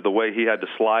because of the way he had to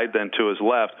slide then to his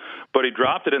left. But he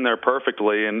dropped it in there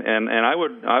perfectly. And I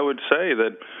would say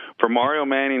that for Mario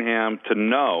Manningham to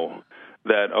know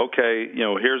that, okay,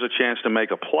 here's a chance to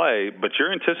make a play, but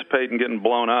you're anticipating getting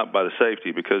blown up by the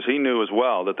safety because he knew as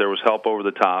well that there was help over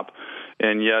the top.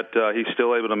 and yet he's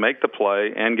still able to make the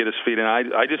play and get his feet in.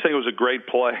 I just think it was a great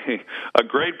play, a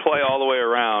great play all the way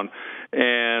around,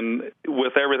 and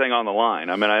with everything on the line.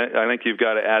 I mean, I think you've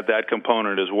got to add that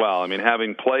component as well. I mean,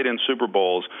 having played in Super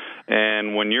Bowls,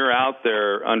 and when you're out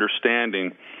there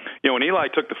understanding, when Eli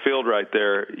took the field right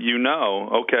there,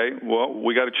 okay, well,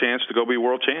 we got a chance to go be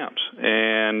world champs.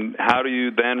 And how do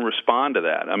you then respond to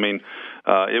that? I mean,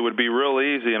 it would be real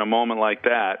easy in a moment like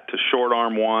that to short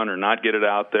arm one or not get it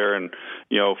out there. And,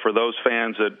 for those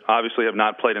fans that obviously have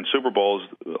not played in Super Bowls,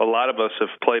 a lot of us have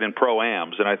played in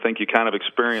Pro-Ams, and I think you kind of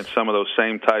experience some of those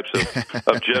same types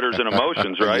of jitters and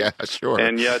emotions, right? Yeah, sure.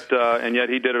 And yet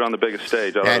he did it on the biggest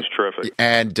stage. I thought it was terrific.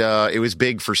 And it was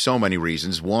big for so many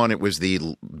reasons. One, it was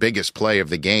the biggest play of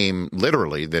the game,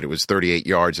 literally, that it was 38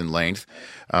 yards in length.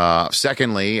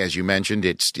 Secondly, as you mentioned,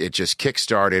 it just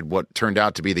kick-started what turned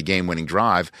out to be the game-winning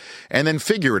drive. And then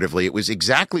figuratively, it was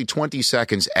exactly 20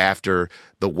 seconds after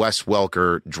the Wes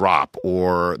Welker drop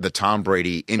or the Tom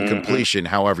Brady incompletion,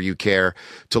 however you care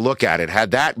to look at it.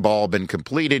 Had that ball been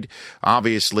completed,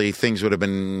 obviously things would have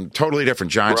been totally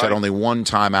different. Giants had only one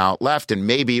timeout left, and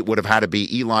maybe it would have had to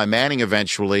be Eli Manning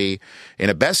eventually, in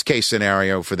a best-case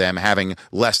scenario for them, having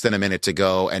less than a minute to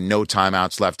go and no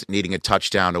timeouts left, needing a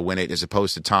touchdown to win it, as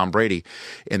opposed to Tom Brady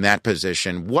in that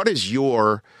position. What is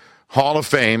your Hall of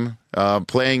Fame,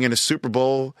 playing in a Super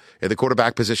Bowl at the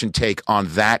quarterback position, take on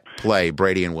that play,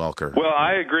 Brady and Welker? Well,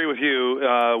 I agree with you.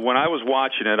 When I was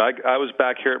watching it, I was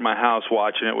back here at my house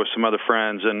watching it with some other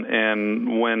friends,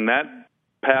 and when that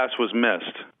pass was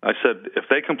missed, I said, if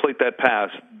they complete that pass,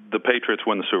 the Patriots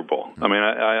win the Super Bowl. I mean,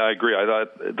 I agree. I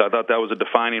thought that was a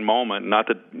defining moment. Not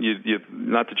that you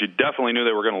definitely knew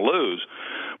they were going to lose,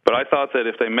 but I thought that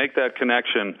if they make that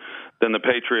connection, then the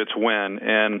Patriots win.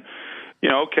 And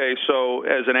okay, so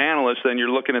as an analyst, then you're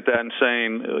looking at that and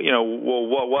saying, well,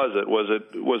 what was it?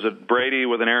 Was it Brady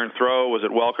with an errant throw? Was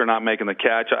it Welker not making the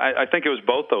catch? I think it was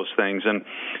both those things. And,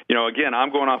 again,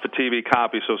 I'm going off a TV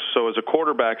copy. So as a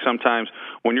quarterback, sometimes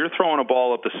when you're throwing a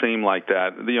ball up the seam like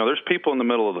that, there's people in the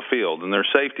middle of the field, and there's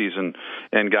safeties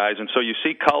and guys. And so you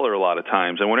see color a lot of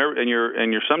times. And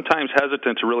you're sometimes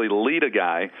hesitant to really lead a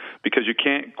guy because you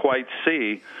can't quite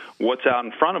see what's out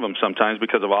in front of him sometimes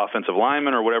because of offensive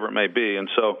linemen or whatever it may be. And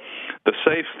so the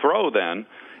safe throw then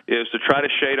is to try to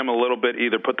shade him a little bit,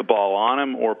 either put the ball on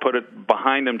him or put it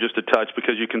behind him just a touch,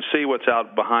 because you can see what's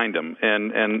out behind him,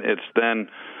 and it's then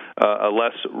a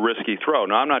less risky throw.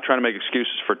 Now, I'm not trying to make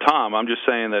excuses for Tom. I'm just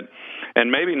saying that,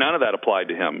 and maybe none of that applied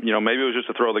to him. Maybe it was just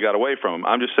a throw that got away from him.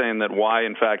 I'm just saying that why,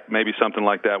 in fact, maybe something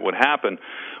like that would happen.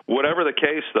 Whatever the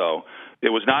case, though, it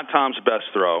was not Tom's best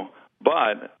throw.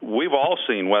 But we've all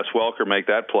seen Wes Welker make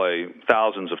that play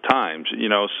thousands of times,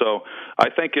 so I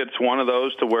think it's one of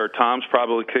those to where Tom's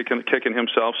probably kicking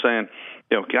himself saying,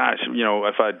 gosh,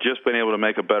 if I'd just been able to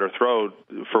make a better throw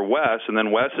for Wes, and then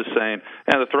Wes is saying,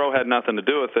 the throw had nothing to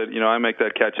do with it, I make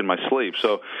that catch in my sleep.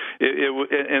 So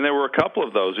and there were a couple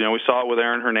of those, we saw it with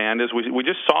Aaron Hernandez. We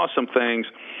just saw some things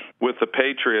with the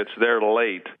Patriots there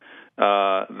late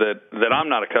that I'm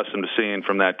not accustomed to seeing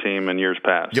from that team in years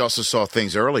past. You also saw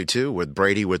things early, too, with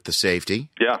Brady with the safety.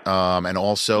 Yeah. And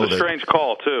also the strange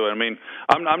call, too. I mean,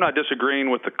 I'm not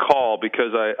disagreeing with the call,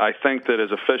 because I think that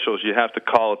as officials you have to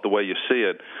call it the way you see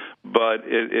it. But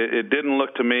it didn't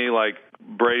look to me like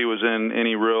Brady was in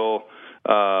any real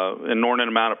inordinate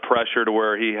amount of pressure to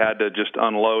where he had to just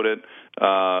unload it.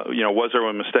 Was there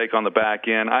a mistake on the back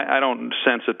end? I don't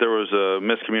sense that there was a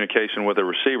miscommunication with a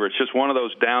receiver. It's just one of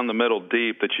those down the middle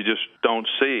deep that you just don't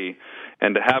see.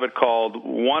 And to have it called,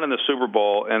 one in the Super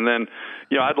Bowl, and then,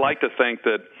 I'd like to think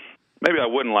that, maybe I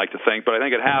wouldn't like to think, but I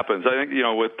think it happens. I think,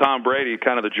 with Tom Brady,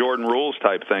 kind of the Jordan rules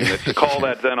type thing, that to call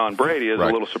that then on Brady is a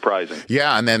little surprising.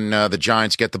 Yeah, and then the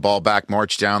Giants get the ball back,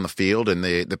 march down the field, and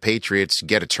the Patriots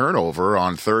get a turnover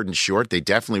on 3rd and short. They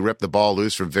definitely ripped the ball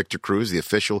loose from Victor Cruz. The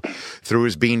official threw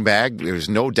his beanbag. There was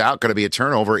no doubt going to be a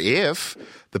turnover if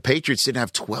the Patriots didn't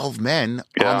have 12 men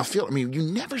on the field. I mean, you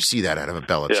never see that out of a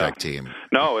Belichick team.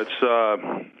 No, it's...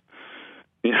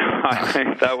 I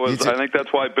think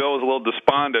that's why Bill was a little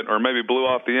despondent, or maybe blew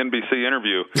off the NBC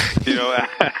interview,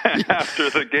 after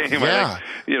the game. Yeah. I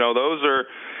think, those are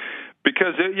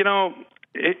because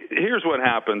here's what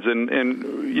happens, and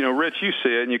Rich, you see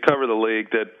it, and you cover the league,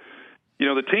 that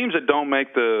the teams that don't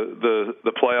make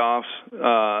the playoffs,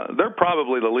 they're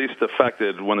probably the least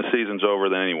affected when the season's over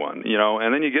than anyone,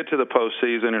 and then you get to the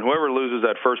postseason, and whoever loses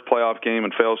that first playoff game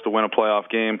and fails to win a playoff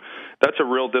game, that's a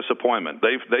real disappointment.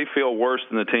 They feel worse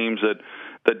than the teams that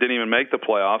didn't even make the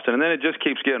playoffs, and then it just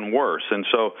keeps getting worse. And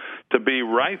so to be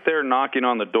right there knocking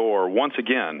on the door once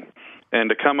again and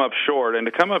to come up short, and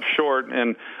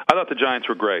I thought the Giants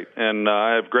were great, and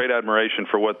I have great admiration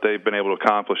for what they've been able to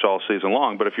accomplish all season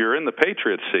long. But if you're in the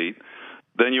Patriots seat,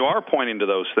 then you are pointing to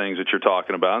those things that you're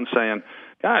talking about and saying,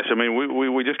 gosh, I mean,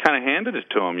 we just kind of handed it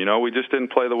to them. You know, we just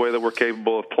didn't play the way that we're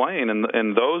capable of playing,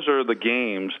 and those are the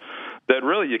games that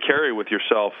really you carry with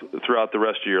yourself throughout the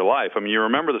rest of your life. I mean, you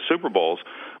remember the Super Bowls,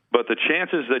 but the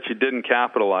chances that you didn't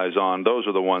capitalize on, those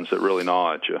are the ones that really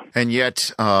gnaw at you. And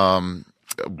yet,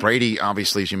 Brady,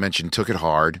 obviously, as you mentioned, took it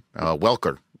hard.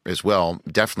 Welker as well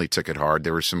definitely took it hard.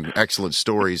 There were some excellent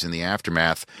stories in the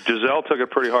aftermath. Giselle took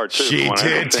it pretty hard, too. She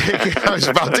did take it. I was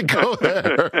about to go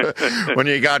there. When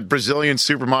you got Brazilian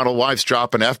supermodel wives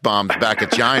dropping F-bombs back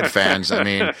at Giant fans, I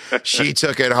mean, she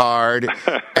took it hard.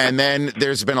 And then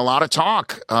there's been a lot of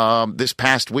talk this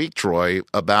past week, Troy,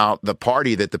 about the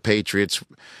party that the Patriots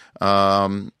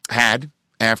had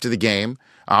after the game.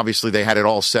 Obviously, they had it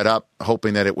all set up,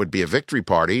 hoping that it would be a victory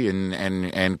party,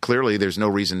 and clearly there's no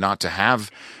reason not to have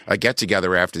a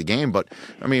get-together after the game. But,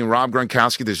 I mean, Rob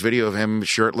Gronkowski, there's video of him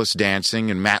shirtless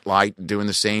dancing, and Matt Light doing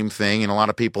the same thing, and a lot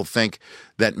of people think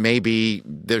that maybe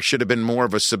there should have been more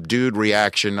of a subdued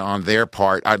reaction on their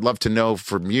part. I'd love to know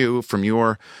from you, from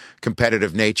your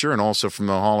competitive nature, and also from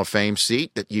the Hall of Fame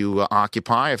seat that you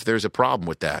occupy, if there's a problem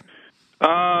with that.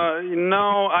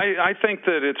 No, I think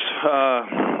that it's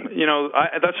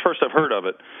that's first I've heard of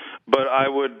it, but I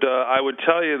would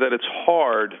tell you that it's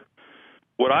hard.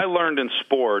 What I learned in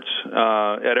sports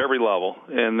at every level,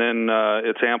 and then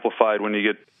it's amplified when you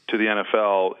get to the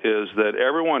NFL, is that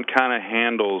everyone kind of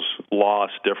handles loss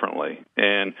differently.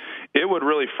 And it would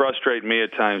really frustrate me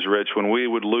at times, Rich, when we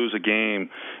would lose a game,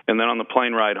 and then on the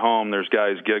plane ride home, there's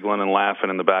guys giggling and laughing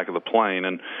in the back of the plane.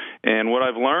 And what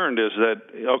I've learned is that,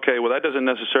 okay, well, that doesn't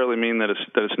necessarily mean that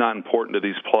it's not important to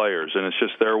these players, and it's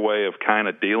just their way of kind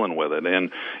of dealing with it.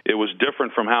 And it was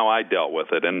different from how I dealt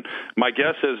with it. And my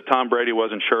guess is Tom Brady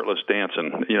wasn't shirtless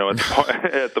dancing,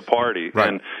 at the party. Right.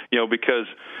 And, because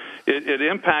it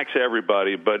impacts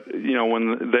everybody, but,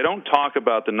 when they don't talk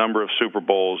about the number of Super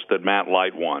Bowls that Matt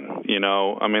Light won,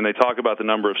 I mean, they talk about the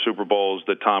number of Super Bowls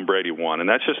that Tom Brady won, and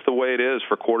that's just the way it is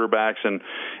for quarterbacks and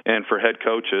for head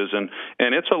coaches, and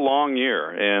it's a long year,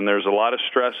 and there's a lot of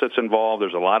stress that's involved.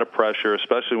 There's a lot of pressure,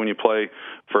 especially when you play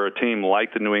for a team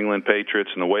like the New England Patriots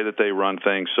and the way that they run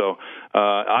things. So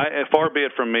far be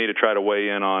it from me to try to weigh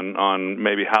in on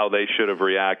maybe how they should have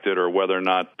reacted or whether or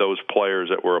not those players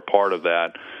that were a part of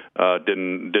that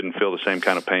didn't feel the same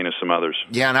kind of pain as some others.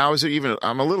 Yeah, and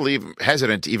I'm a little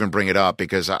hesitant to even bring it up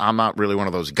because I'm not really one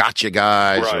of those gotcha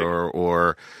guys, right,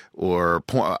 or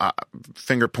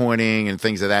finger pointing and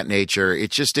things of that nature.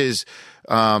 It just is.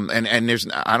 And there's,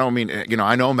 I don't mean,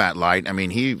 I know Matt Light. I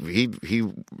mean, he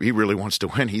really wants to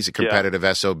win. He's a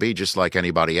competitive SOB just like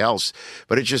anybody else.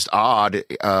 But it's just odd,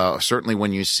 certainly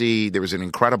when you see there was an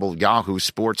incredible Yahoo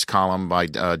Sports column by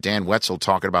Dan Wetzel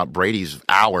talking about Brady's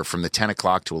hour from the 10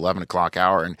 o'clock to 11 o'clock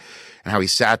hour and how he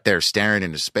sat there staring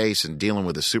into space and dealing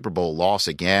with a Super Bowl loss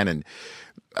again.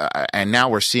 And now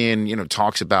we're seeing,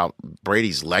 talks about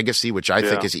Brady's legacy, which I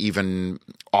think is even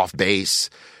off base.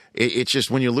 It's just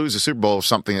when you lose a Super Bowl,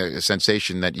 a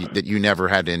sensation that you never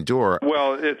had to endure.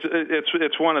 Well,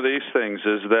 it's one of these things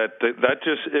is that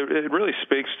just it really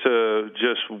speaks to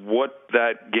just what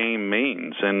that game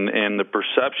means and the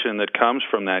perception that comes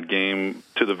from that game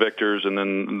to the victors and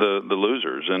then the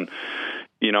losers. And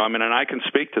and I can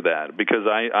speak to that because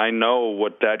I know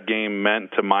what that game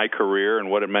meant to my career and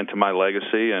what it meant to my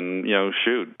legacy. And,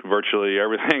 virtually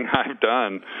everything I've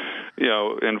done,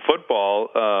 in football,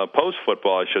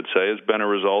 post-football, I should say, has been a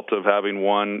result of having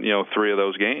won, 3 of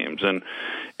those games.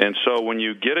 And so when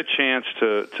you get a chance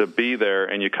to be there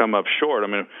and you come up short, I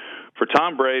mean, for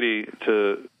Tom Brady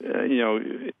to,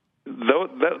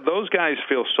 those guys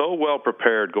feel so well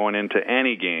prepared going into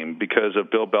any game because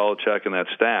of Bill Belichick and that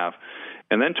staff.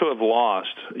 And then to have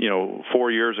lost,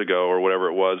 4 years ago or whatever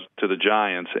it was to the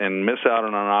Giants and miss out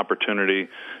on an opportunity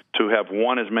to have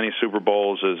won as many Super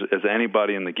Bowls as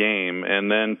anybody in the game,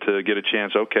 and then to get a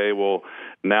chance, okay, well,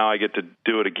 now I get to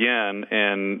do it again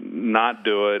and not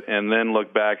do it, and then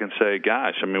look back and say,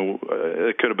 gosh, I mean,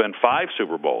 it could have been 5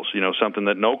 Super Bowls, something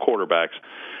that no quarterback's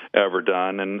ever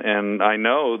done. And I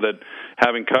know that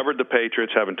having covered the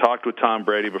Patriots, having talked with Tom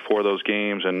Brady before those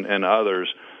games and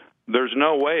others, there's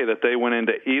no way that they went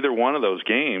into either one of those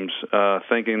games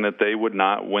thinking that they would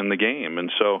not win the game.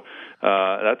 And so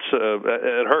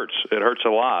it hurts. It hurts a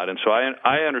lot. And so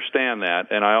I understand that.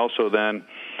 And I also then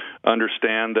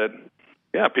understand that,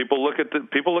 Yeah, people look at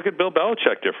Bill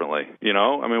Belichick differently.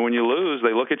 I mean, when you lose,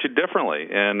 they look at you differently.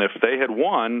 And if they had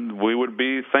won, we would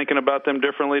be thinking about them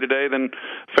differently today than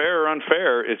fair or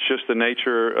unfair. It's just the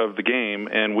nature of the game,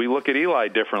 and we look at Eli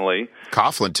differently.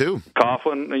 Coughlin too.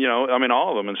 Coughlin, I mean,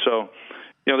 all of them, and so.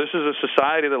 This is a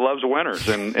society that loves winners,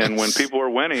 and when people are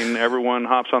winning, everyone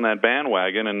hops on that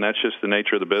bandwagon, and that's just the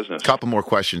nature of the business. Couple more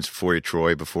questions for you,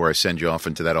 Troy, before I send you off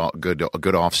into that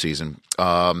good off season.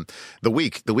 The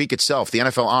week itself, the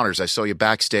NFL Honors. I saw you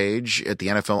backstage at the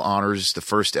NFL Honors, the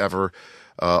first ever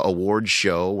awards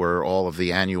show where all of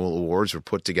the annual awards were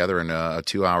put together in a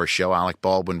 2-hour show. Alec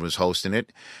Baldwin was hosting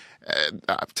it.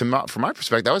 From my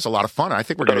perspective, that was a lot of fun. I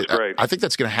think I think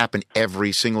that's going to happen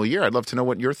every single year. I'd love to know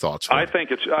what your thoughts were. I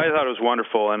thought it was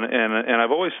wonderful, and I've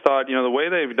always thought the way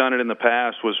they've done it in the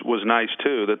past was nice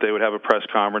too. That they would have a press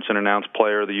conference and announce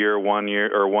Player of the Year one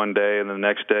day, and the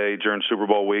next day during Super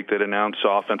Bowl week they'd announce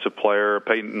Offensive Player,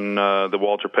 Peyton, the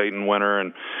Walter Payton winner,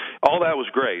 and all that was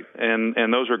great.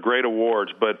 And those are great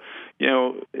awards, but.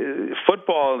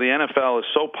 Football, the NFL is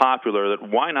so popular that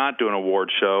why not do an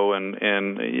award show? And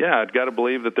I've got to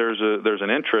believe that there's an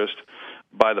interest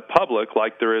by the public,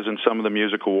 like there is in some of the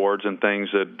music awards and things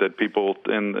that people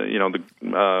in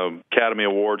the Academy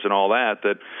Awards and all that.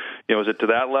 Is it to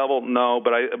that level? No,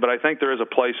 but I think there is a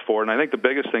place for it. And I think the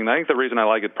biggest thing, the reason I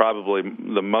like it probably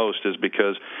the most is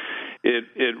because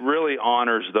it really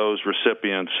honors those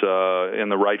recipients in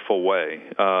the rightful way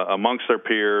amongst their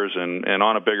peers and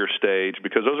on a bigger stage,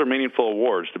 because those are meaningful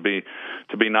awards to be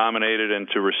nominated and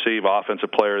to receive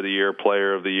Offensive Player of the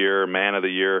Year, Man of the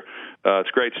Year.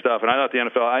 It's great stuff. And I thought the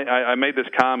NFL. I made this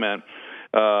comment.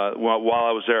 While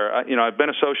I was there, I've been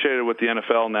associated with the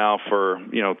NFL now for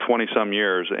 20-some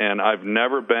years, and I've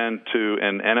never been to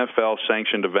an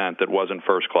NFL-sanctioned event that wasn't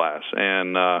first class.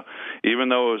 And even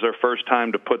though it was their first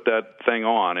time to put that thing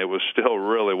on, it was still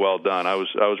really well done. I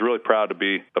was really proud to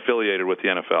be affiliated with the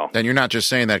NFL. And you're not just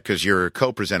saying that because your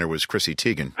co-presenter was Chrissy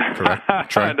Teigen, correct?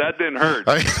 That didn't hurt.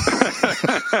 Although,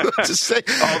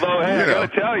 hey, I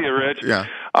got to tell you, Rich. Yeah.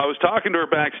 I was talking to her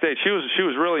backstage. She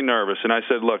was really nervous, and I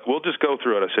said, "Look, we'll just go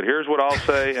through it." I said, "Here's what I'll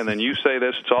say, and then you say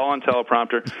this. It's all on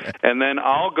teleprompter, and then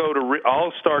I'll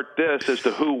start this as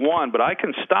to who won, but I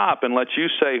can stop and let you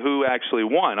say who actually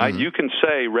won. You can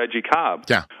say Reggie Cobb,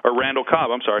 or Randall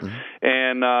Cobb. I'm sorry." Mm-hmm.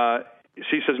 And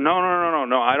she says, No.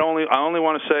 I only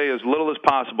want to say as little as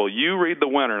possible. You read the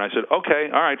winner. And I said, okay,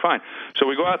 all right, fine. So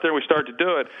we go out there and we start to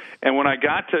do it. And when I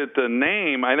got to the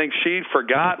name, I think she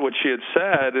forgot what she had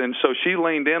said. And so she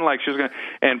leaned in like she was going to.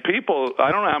 And people,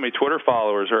 I don't know how many Twitter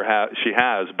followers she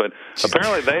has, but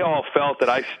apparently they all felt that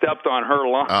I stepped on her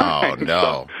line. Oh,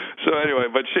 no. So anyway,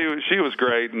 but she was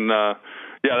great. And,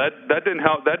 yeah, that didn't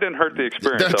help. That didn't hurt the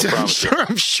experience.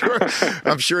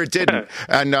 I'm sure it didn't.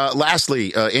 And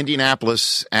lastly,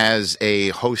 Indianapolis as a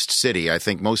host city, I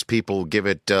think most people give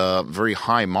it very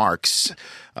high marks.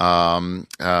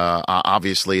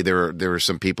 Obviously, there are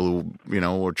some people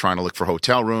who are trying to look for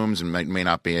hotel rooms and may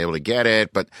not be able to get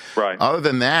it. But other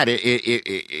than that,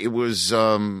 it was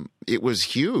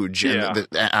huge. Yeah. And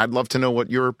I'd love to know what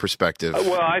your perspective.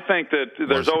 Well, I think that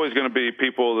there's always going to be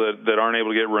people that aren't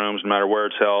able to get rooms, no matter where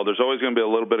it's held. There's always going to be a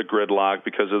little bit of gridlock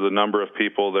because of the number of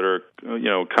people that are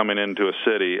coming into a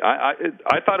city. I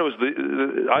thought it was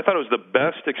the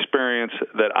best experience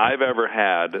that I've ever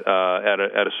had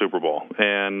at a Super Bowl,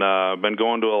 and I've been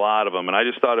going to a lot of them, and I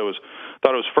just thought it was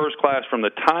first class from the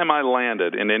time I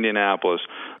landed in Indianapolis.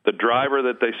 The driver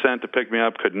that they sent to pick me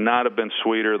up could not have been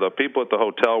sweeter. The people at the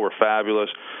hotel were fabulous.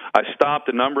 I stopped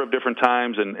a number of different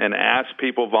times and asked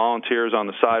people, volunteers on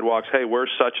the sidewalks, hey,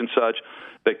 where's such and such?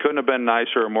 They couldn't have been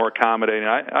nicer or more accommodating.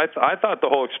 I thought the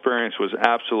whole experience was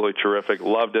absolutely terrific.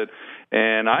 Loved it.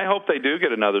 And I hope they do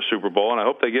get another Super Bowl, and I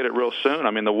hope they get it real soon.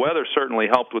 I mean, the weather certainly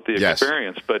helped with the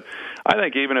experience, but I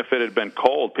think even if it had been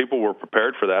cold, people were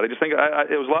prepared for that. I just think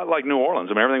it was a lot like New Orleans.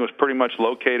 I mean, everything was pretty much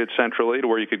located centrally to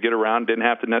where you could get around, didn't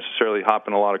have to necessarily hop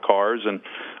in a lot of cars, and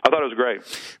I thought it was great.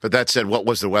 But that said, what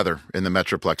was the weather in the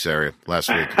Metroplex area last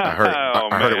week? I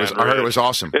heard it was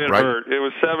awesome. It right? hurt. It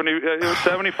was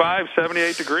 75,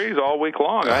 78 degrees all week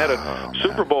long. I had a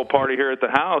Super Bowl party here at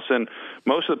the house, and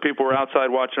most of the people were outside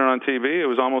watching it on TV. It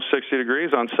was almost 60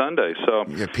 degrees on Sunday. So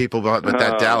people, but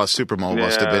that Dallas Super Bowl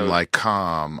must have been like,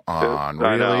 come on,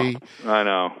 really? I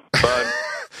know. But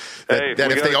hey,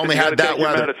 that if they only had that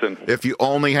weather, if you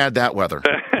only had that weather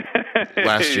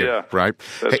last year, right?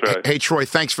 That's right. Hey, Troy,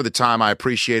 thanks for the time. I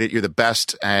appreciate it. You're the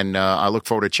best, and I look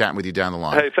forward to chatting with you down the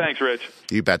line. Hey, thanks, Rich.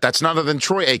 You bet. That's none other than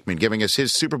Troy Aikman giving us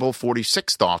his Super Bowl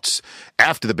 46 thoughts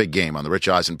after the big game on the Rich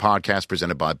Eisen podcast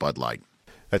presented by Bud Light.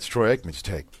 That's Troy Aikman's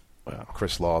take.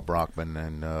 Chris Law, Brockman,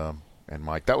 and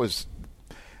Mike. That was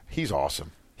He's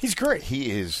awesome. He's great.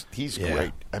 He's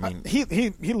great. I mean,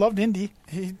 he loved Indy.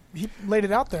 He laid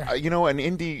it out there. And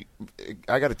Indy,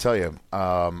 I got to tell you,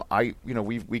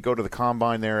 we go to the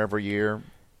combine there every year,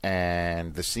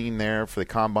 and the scene there for the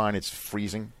combine, it's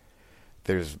freezing.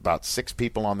 There's about 6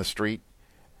 people on the street,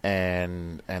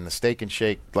 and the Steak and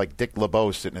Shake, like Dick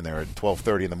LeBeau sitting in there at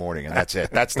 12:30 in the morning, and that's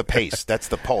it. That's the pace. That's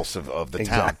the pulse of the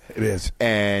town. It is.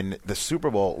 And the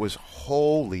Super Bowl was,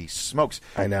 holy smokes.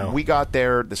 I know. We got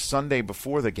there the Sunday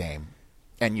before the game,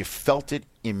 and you felt it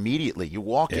immediately. You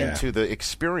walk into the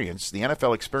experience, the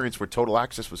NFL experience where Total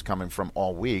Access was coming from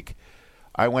all week.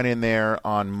 I went in there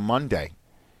on Monday,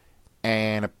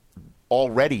 and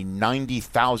already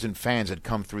 90,000 fans had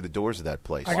come through the doors of that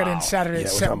place. I got in Saturday,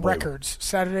 set records.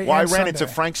 Saturday. Well, and I ran Sunday. into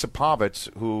Frank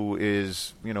Sapovitz, who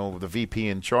is the VP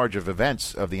in charge of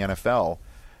events of the NFL.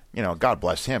 God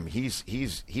bless him.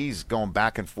 He's going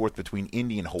back and forth between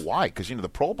Indy and Hawaii because the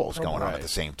Pro Bowl's going on at the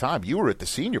same time. You were at the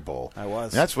Senior Bowl. I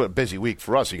was. And that's what a busy week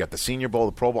for us. You got the Senior Bowl,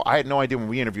 the Pro Bowl. I had no idea when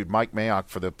we interviewed Mike Mayock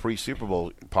for the pre-Super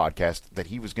Bowl podcast that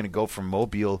he was going to go from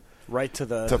Mobile right to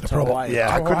Hawaii.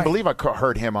 Yeah, I couldn't believe I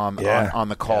heard him on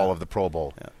the call of the Pro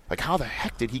Bowl. Yeah. Like, how the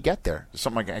heck did he get there?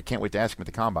 Something I can't wait to ask him at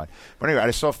the combine. But anyway,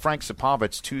 I saw Frank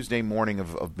Sapovitz Tuesday morning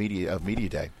of media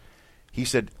day. He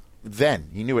said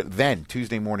he knew it then,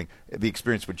 Tuesday morning, the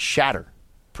experience would shatter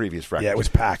previous records. Yeah, it was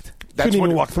packed. Couldn't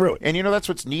even walk through it. And that's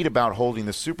what's neat about holding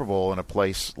the Super Bowl in a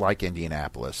place like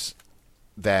Indianapolis,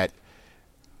 that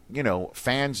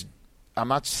fans. I'm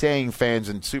not saying fans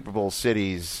in Super Bowl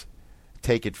cities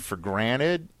take it for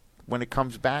granted when it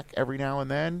comes back every now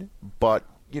and then, but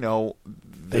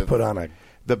they put on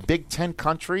the Big Ten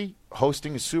country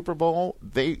hosting a Super Bowl.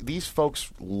 These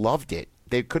folks loved it.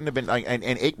 They couldn't have been, and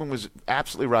Aikman was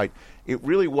absolutely right. It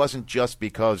really wasn't just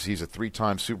because he's a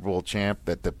 3-time Super Bowl champ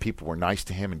that the people were nice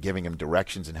to him and giving him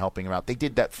directions and helping him out. They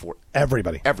did that for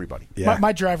everybody. Yeah.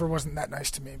 My driver wasn't that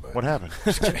nice to me. But what happened?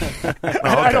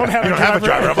 I don't have. You don't have a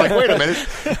driver. I'm like, wait a minute,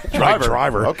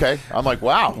 driver. Okay, I'm like,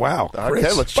 wow.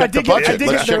 Okay, let's check the budget.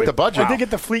 Let's check the budget. I did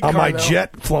get the fleet on car, my though.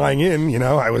 jet flying in.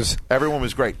 Everyone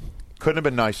was great. Couldn't have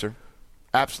been nicer.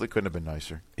 Absolutely couldn't have been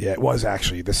nicer. Yeah, it was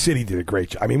actually. The city did a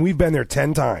great job. I mean, we've been there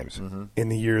 10 times in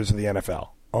the years of the NFL,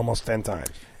 almost 10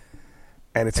 times,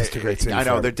 and it's just a great city. I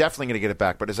know they're definitely going to get it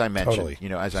back, but as I mentioned, Totally. you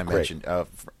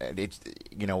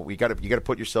got to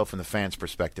put yourself in the fans'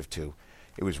 perspective too.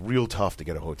 It was real tough to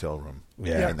get a hotel room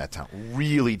in that town.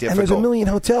 Really difficult. And there's a million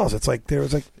hotels. It's like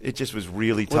it just was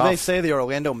really tough. Well, they say the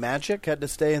Orlando Magic had to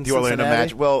stay in the Cincinnati? Orlando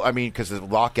Magic. Well, I mean, because the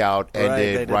lockout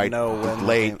ended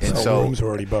late, and so rooms were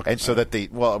already booked. And so that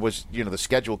it was the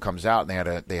schedule comes out,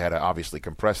 and they had to obviously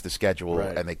compress the schedule,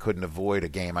 and they couldn't avoid a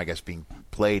game, I guess, being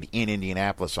played in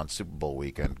Indianapolis on Super Bowl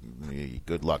weekend.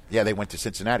 Good luck. Yeah, they went to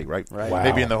Cincinnati, right? Wow.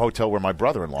 Maybe in the hotel where my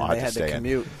brother-in-law had to stay to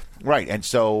commute. Right, and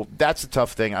so that's the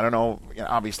tough thing. I don't know.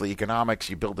 Obviously,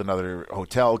 economics. You build another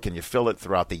hotel. Can you fill it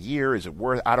throughout the year? Is it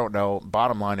worth? I don't know.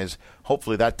 Bottom line is,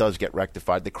 hopefully, that does get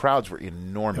rectified. The crowds were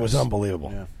enormous. It was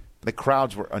unbelievable. Yeah. The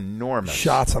crowds were enormous.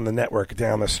 Shots on the network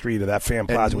down the street of that fan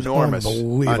plaza was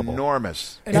unbelievable.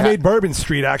 Enormous. It made Bourbon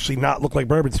Street actually not look like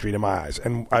Bourbon Street in my eyes.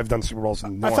 And I've done Super Bowls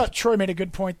in North. I thought Troy made a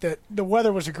good point that the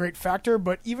weather was a great factor,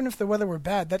 but even if the weather were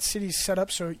bad, that city's set up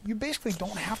so you basically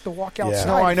don't have to walk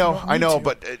outside. No, I know.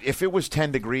 But if it was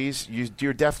 10 degrees,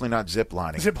 you're definitely not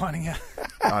ziplining. Ziplining,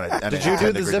 yeah. Did you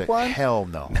do the zip line? Hell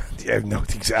no. Yeah, no,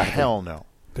 exactly. Hell no.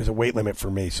 There's a weight limit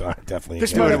for me, so I definitely.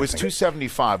 Dude, it was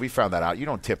 275. We found that out. You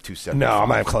don't tip 275. No, I'm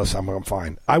not close. I'm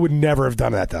fine. I would never have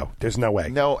done that though. There's no way.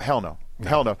 No, hell no.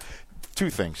 Hell no. 2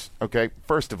 things. Okay.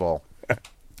 First of all,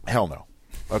 hell no.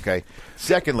 Okay.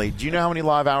 Secondly, do you know how many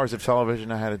live hours of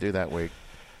television I had to do that week?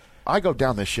 I go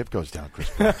down, this ship goes down,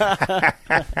 Chris.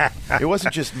 It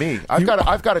wasn't just me. I've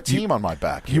got a team on my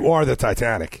back. You are the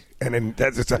Titanic, and in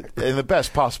the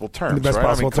best possible terms. In the best right?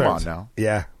 possible terms. Come on now.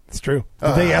 Yeah. It's true.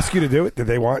 Did they ask you to do it? Did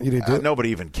they want you to do it?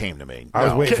 Nobody even came to me. I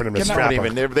was waiting for them to strap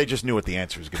up. They just knew what the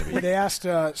answer was going to be. They asked,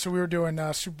 so we were doing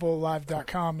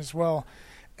SuperBowlLive.com as well,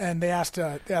 and they asked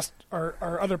our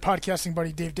other podcasting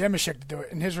buddy Dave Damashek to do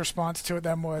it, and his response to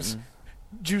them was,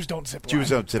 Jews don't zip line. Jews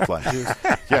don't zip line.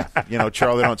 Yeah,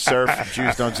 Charlie don't surf,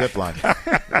 Jews don't zip line.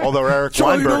 Although Eric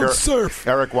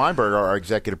Weinberger, our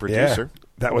executive producer,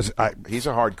 he's a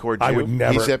hardcore Jew. I would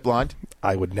never. He zip lined.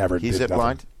 I would never. He zip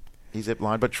lined. He's zip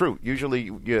line, but true. Usually,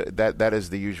 that is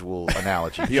the usual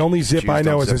analogy. The only zip I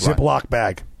know is a Ziploc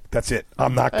bag. That's it.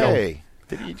 I'm not going. Hey,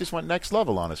 you just went next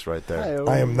level on us right there.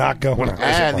 I am not going.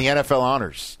 And the NFL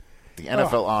honors. The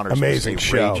NFL honors. Amazing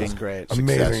show. Raging great.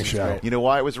 Amazing show. You know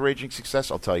why it was a raging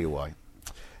success? I'll tell you why.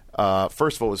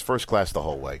 First of all, it was first class the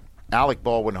whole way. Alec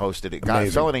Baldwin hosted it. A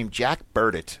fellow named Jack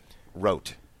Burdett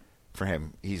wrote for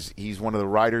him. He's one of the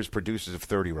writers, producers of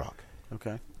 30 Rock.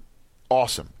 Okay.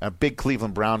 Awesome. A big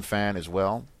Cleveland Brown fan as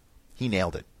well. He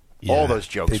nailed it. Yeah, all those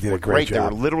jokes they did were a great great. job.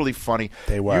 They were literally funny.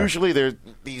 They were. Usually, there's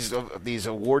these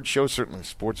award shows, certainly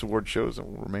sports award shows that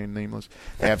will remain nameless.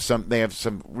 They have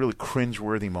some really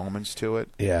cringeworthy moments to it.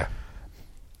 Yeah.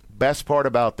 Best part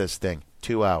about this thing: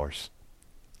 2 hours.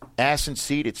 Ass in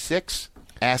seat at 6.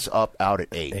 Ass up out at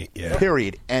 8. Yeah.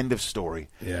 Period. End of story.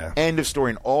 Yeah. End of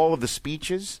story. And all of the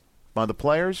speeches by the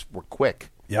players were quick.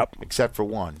 Yep. Except for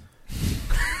one.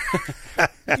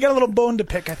 You got a little bone to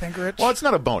pick, I think, Rich. Well, it's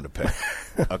not a bone to pick,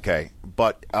 okay?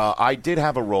 But I did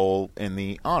have a role in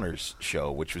the honors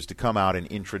show, which was to come out and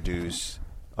introduce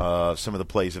some of the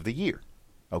plays of the year,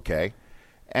 okay?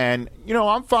 And,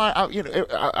 I'm fine.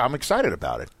 I'm excited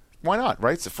about it. Why not,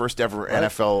 right? It's the first ever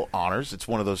NFL honors. It's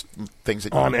one of those things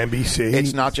that on NBC.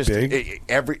 It's not just big.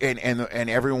 and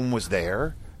everyone was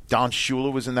there. Don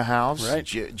Shula was in the house. Right.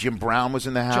 Jim Brown was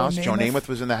in the house. Joe Namath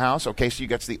was in the house. Okay, so you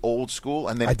got the old school,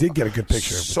 and then I did get a good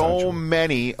picture. So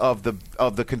many of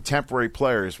the contemporary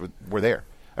players were there.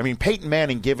 I mean, Peyton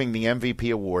Manning giving the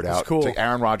MVP award out to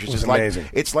Aaron Rodgers is amazing.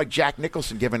 It's like Jack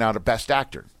Nicholson giving out a Best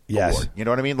Actor award. You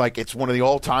know what I mean? Like it's one of the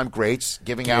all-time greats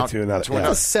giving out to another. It's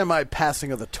a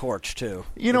semi-passing of the torch too.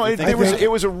 It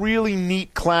was a really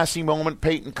neat, classy moment.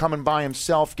 Peyton coming by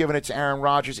himself, giving it to Aaron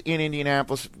Rodgers in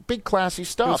Indianapolis. Big, classy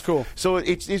stuff. It was cool. So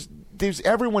there's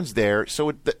everyone's there.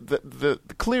 So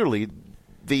clearly,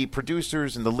 the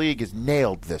producers and the league has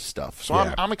nailed this stuff. So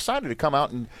I'm excited to come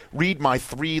out and read my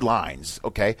 3 lines.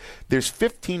 Okay, there's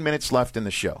 15 minutes left in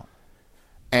the show,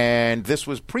 and this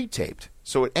was pre-taped,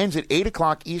 so it ends at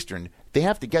 8:00 Eastern. They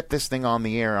have to get this thing on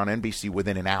the air on NBC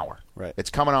within an hour. Right.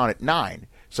 It's coming on at 9.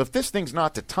 So if this thing's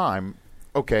not to time,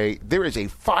 okay, there is a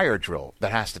fire drill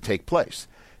that has to take place.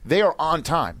 They are on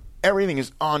time. Everything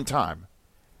is on time,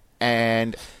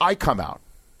 and I come out,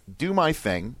 do my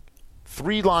thing.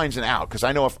 3 lines and out, because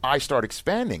I know if I start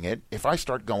expanding it, if I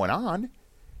start going on,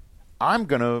 I'm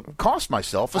going to cost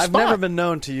myself a spot. I've never been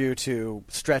known to you to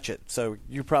stretch it, so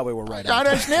you probably were right. I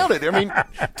just nailed it. I mean,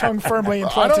 tongue firmly I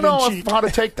implanted don't know in cheek. how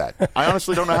to take that. I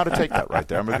honestly don't know how to take that right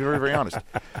there. I'm going to be very, very honest.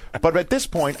 But at this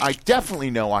point, I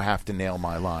definitely know I have to nail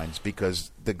my lines,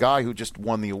 because the guy who just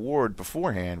won the award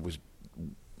beforehand was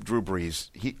Drew Brees.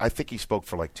 I think he spoke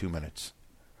for like 2 minutes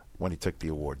when he took the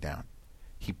award down.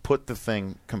 He put the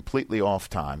thing completely off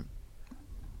time.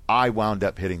 I wound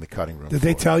up hitting the cutting room Did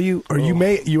floor. they tell you, or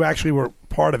you actually were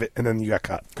part of it and then you got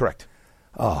cut? Correct.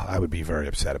 Oh, I would be very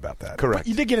upset about that. Correct.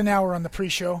 You did get an hour on the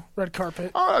pre-show red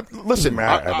carpet. Listen,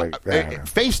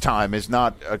 FaceTime is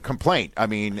not a complaint. I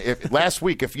mean, last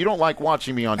week, if you don't like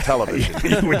watching me on television,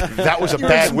 that was a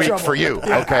bad week for you.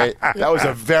 Okay, that was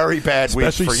a very bad week for you.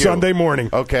 Especially Sunday morning.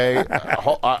 Okay,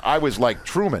 I was like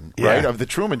Truman, right, of the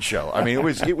Truman Show. I mean, it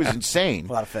was insane.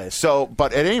 A lot of face. So,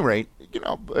 but at any rate,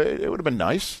 it would have been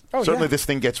nice. Certainly, this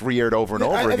thing gets re-aired over and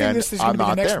over I again. think this is I'm going to be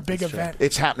not the next there. big event.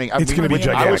 It's happening. It's going to be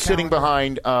gigantic. I was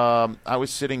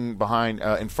sitting behind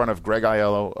in front of Greg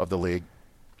Aiello of the league,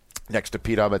 next to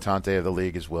Pete Abbatante of the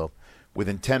league as well.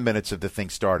 Within 10 minutes of the thing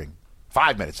starting,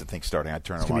 5 minutes of the thing starting, I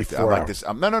turn to him I'm like this.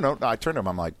 No. I turn to him.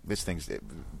 I'm like, this thing's an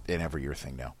every year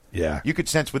thing now. Yeah. You could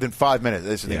sense within 5 minutes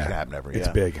this thing's going to happen every year.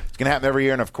 It's big. It's going to happen every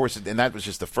year, and of course, and that was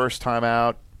just the first time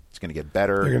out. It's going to get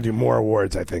better. They're going to do more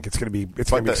awards, I think. It's going to be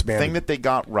expanded. The thing that they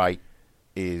got right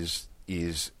is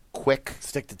quick.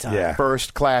 Stick to time. Yeah.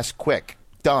 First class, quick,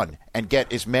 done, and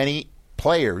get as many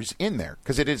players in there,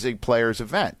 because it is a players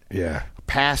event. Yeah.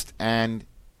 Past and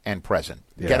present.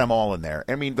 Yeah. Get them all in there.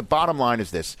 I mean, the bottom line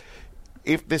is this.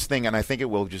 If this thing, and I think it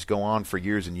will just go on for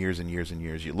years and years and years and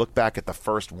years, you look back at the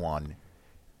first one,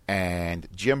 and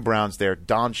Jim Brown's there,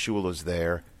 Don Shula's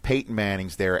there, Peyton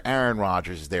Manning's there, Aaron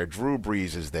Rodgers is there, Drew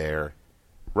Brees is there,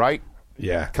 right?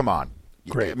 Yeah. Come on.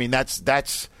 Great. I mean,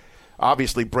 that's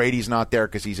obviously Brady's not there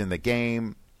because he's in the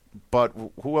game, but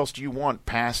who else do you want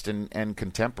past and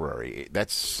contemporary?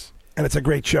 And it's a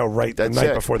great show the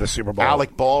night before the Super Bowl.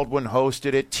 Alec Baldwin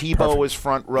hosted it. Tebow was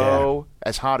front row,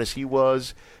 as hot as he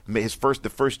was.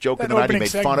 The first joke of the night, he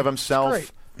made fun of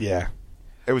himself. Yeah.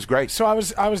 It was great. So I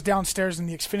was downstairs in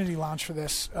the Xfinity Lounge for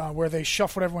this, where they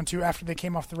shuffled everyone to after they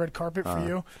came off the red carpet for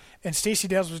you. And Stacey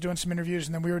Dales was doing some interviews,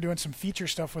 and then we were doing some feature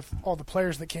stuff with all the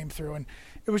players that came through. And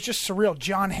it was just surreal.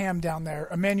 John Hamm down there,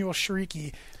 Emmanuel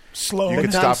Shrieky, Sloan. You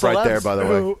could stop right there, by the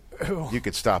way. Who? You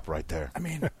could stop right there. I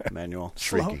mean, Emmanuel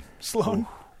Shrieky. Sloan.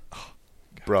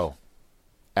 Bro,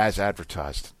 as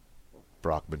advertised,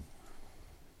 Brockman,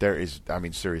 there is, I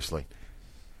mean, seriously.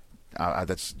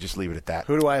 Let's just leave it at that.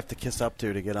 Who do I have to kiss up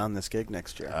to get on this gig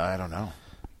next year? I don't know.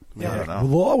 I don't know.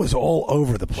 Law was all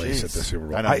over the place at the Super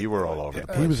Bowl. I know you were all over the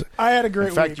place. He was. I had a great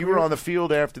In fact, week. you were on the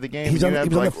field after the game. He's on- You he had,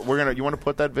 was on like, the- you want to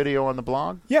put that video on the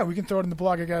blog? Yeah, we can throw it in the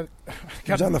blog. I got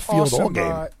was on the field awesome, all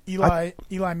game.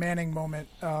 Eli Manning moment.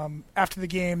 After the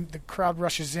game, the crowd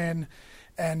rushes in,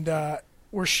 and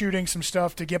we're shooting some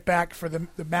stuff to get back for the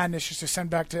madness, just to send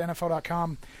back to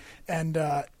NFL.com. And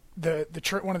one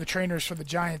of the trainers for the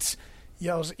Giants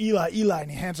yells, Eli,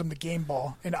 and he hands him the game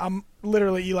ball. And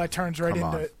Eli turns right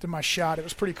into my shot. It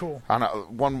was pretty cool.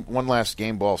 One last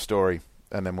game ball story,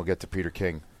 and then we'll get to Peter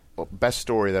King. Well, best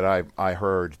story that I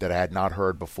heard that I had not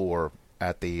heard before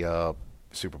at the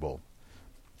Super Bowl.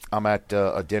 I'm at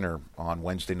a dinner on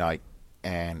Wednesday night,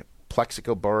 and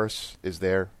Plexico Burress is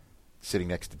there sitting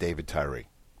next to David Tyree.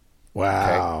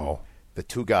 Wow. Okay? The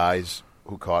two guys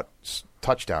who caught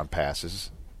touchdown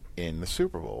passes in the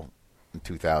Super Bowl in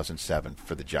 2007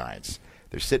 for the Giants.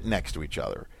 They're sitting next to each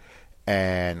other.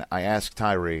 And I asked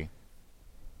Tyree,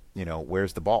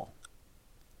 where's the ball?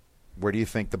 Where do you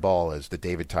think the ball is, the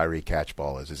David Tyree catch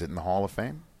ball is? Is it in the Hall of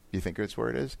Fame? Do you think it's where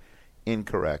it is?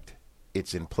 Incorrect.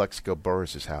 It's in Plexico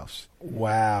Burress's house.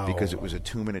 Wow. Because it was a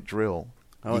 2-minute drill.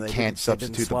 Oh, you can't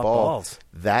substitute the ball.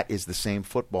 That is the same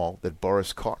football that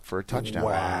Burress caught for a touchdown.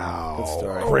 Wow. Good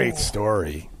story. Great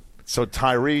story. So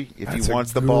Tyree, if That's he a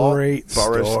wants the ball, great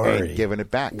Burress story. ain't giving it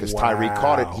back because Tyree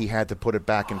caught it. He had to put it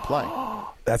back in play.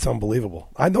 That's unbelievable.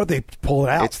 I know they pull it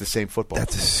out. It's the same football.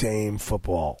 That's the same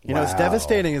football. You know, as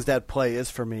devastating as that play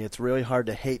is for me, it's really hard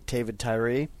to hate David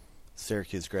Tyree,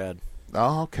 Syracuse grad.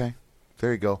 Oh, okay.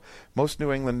 There you go. Most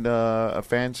New England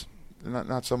fans,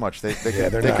 not so much. They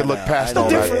could look past all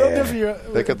that.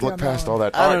 They could look past all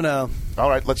that. I don't know. All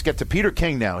right, let's get to Peter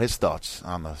King now. His thoughts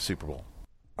on the Super Bowl.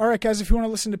 All right, guys, if you want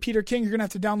to listen to Peter King, you're going to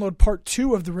have to download part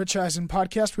 2 of the Rich Eisen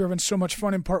podcast. We were having so much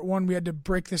fun in part 1, we had to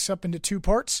break this up into 2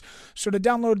 parts. So to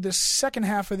download the second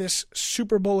half of this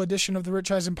Super Bowl edition of the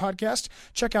Rich Eisen podcast,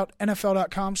 check out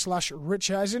NFL.com/Rich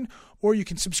Eisen, or you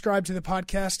can subscribe to the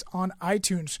podcast on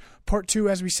iTunes. Part 2,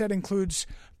 as we said, includes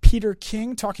Peter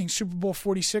King talking Super Bowl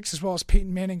 46, as well as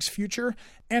Peyton Manning's future,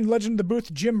 and legend of the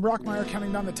booth, Jim Brockmeyer,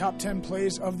 counting down the top 10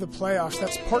 plays of the playoffs.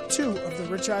 That's part 2 of the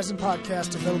Rich Eisen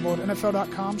podcast, available at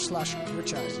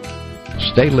NFL.com/Rich Eisen.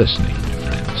 Stay listening,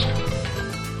 friends.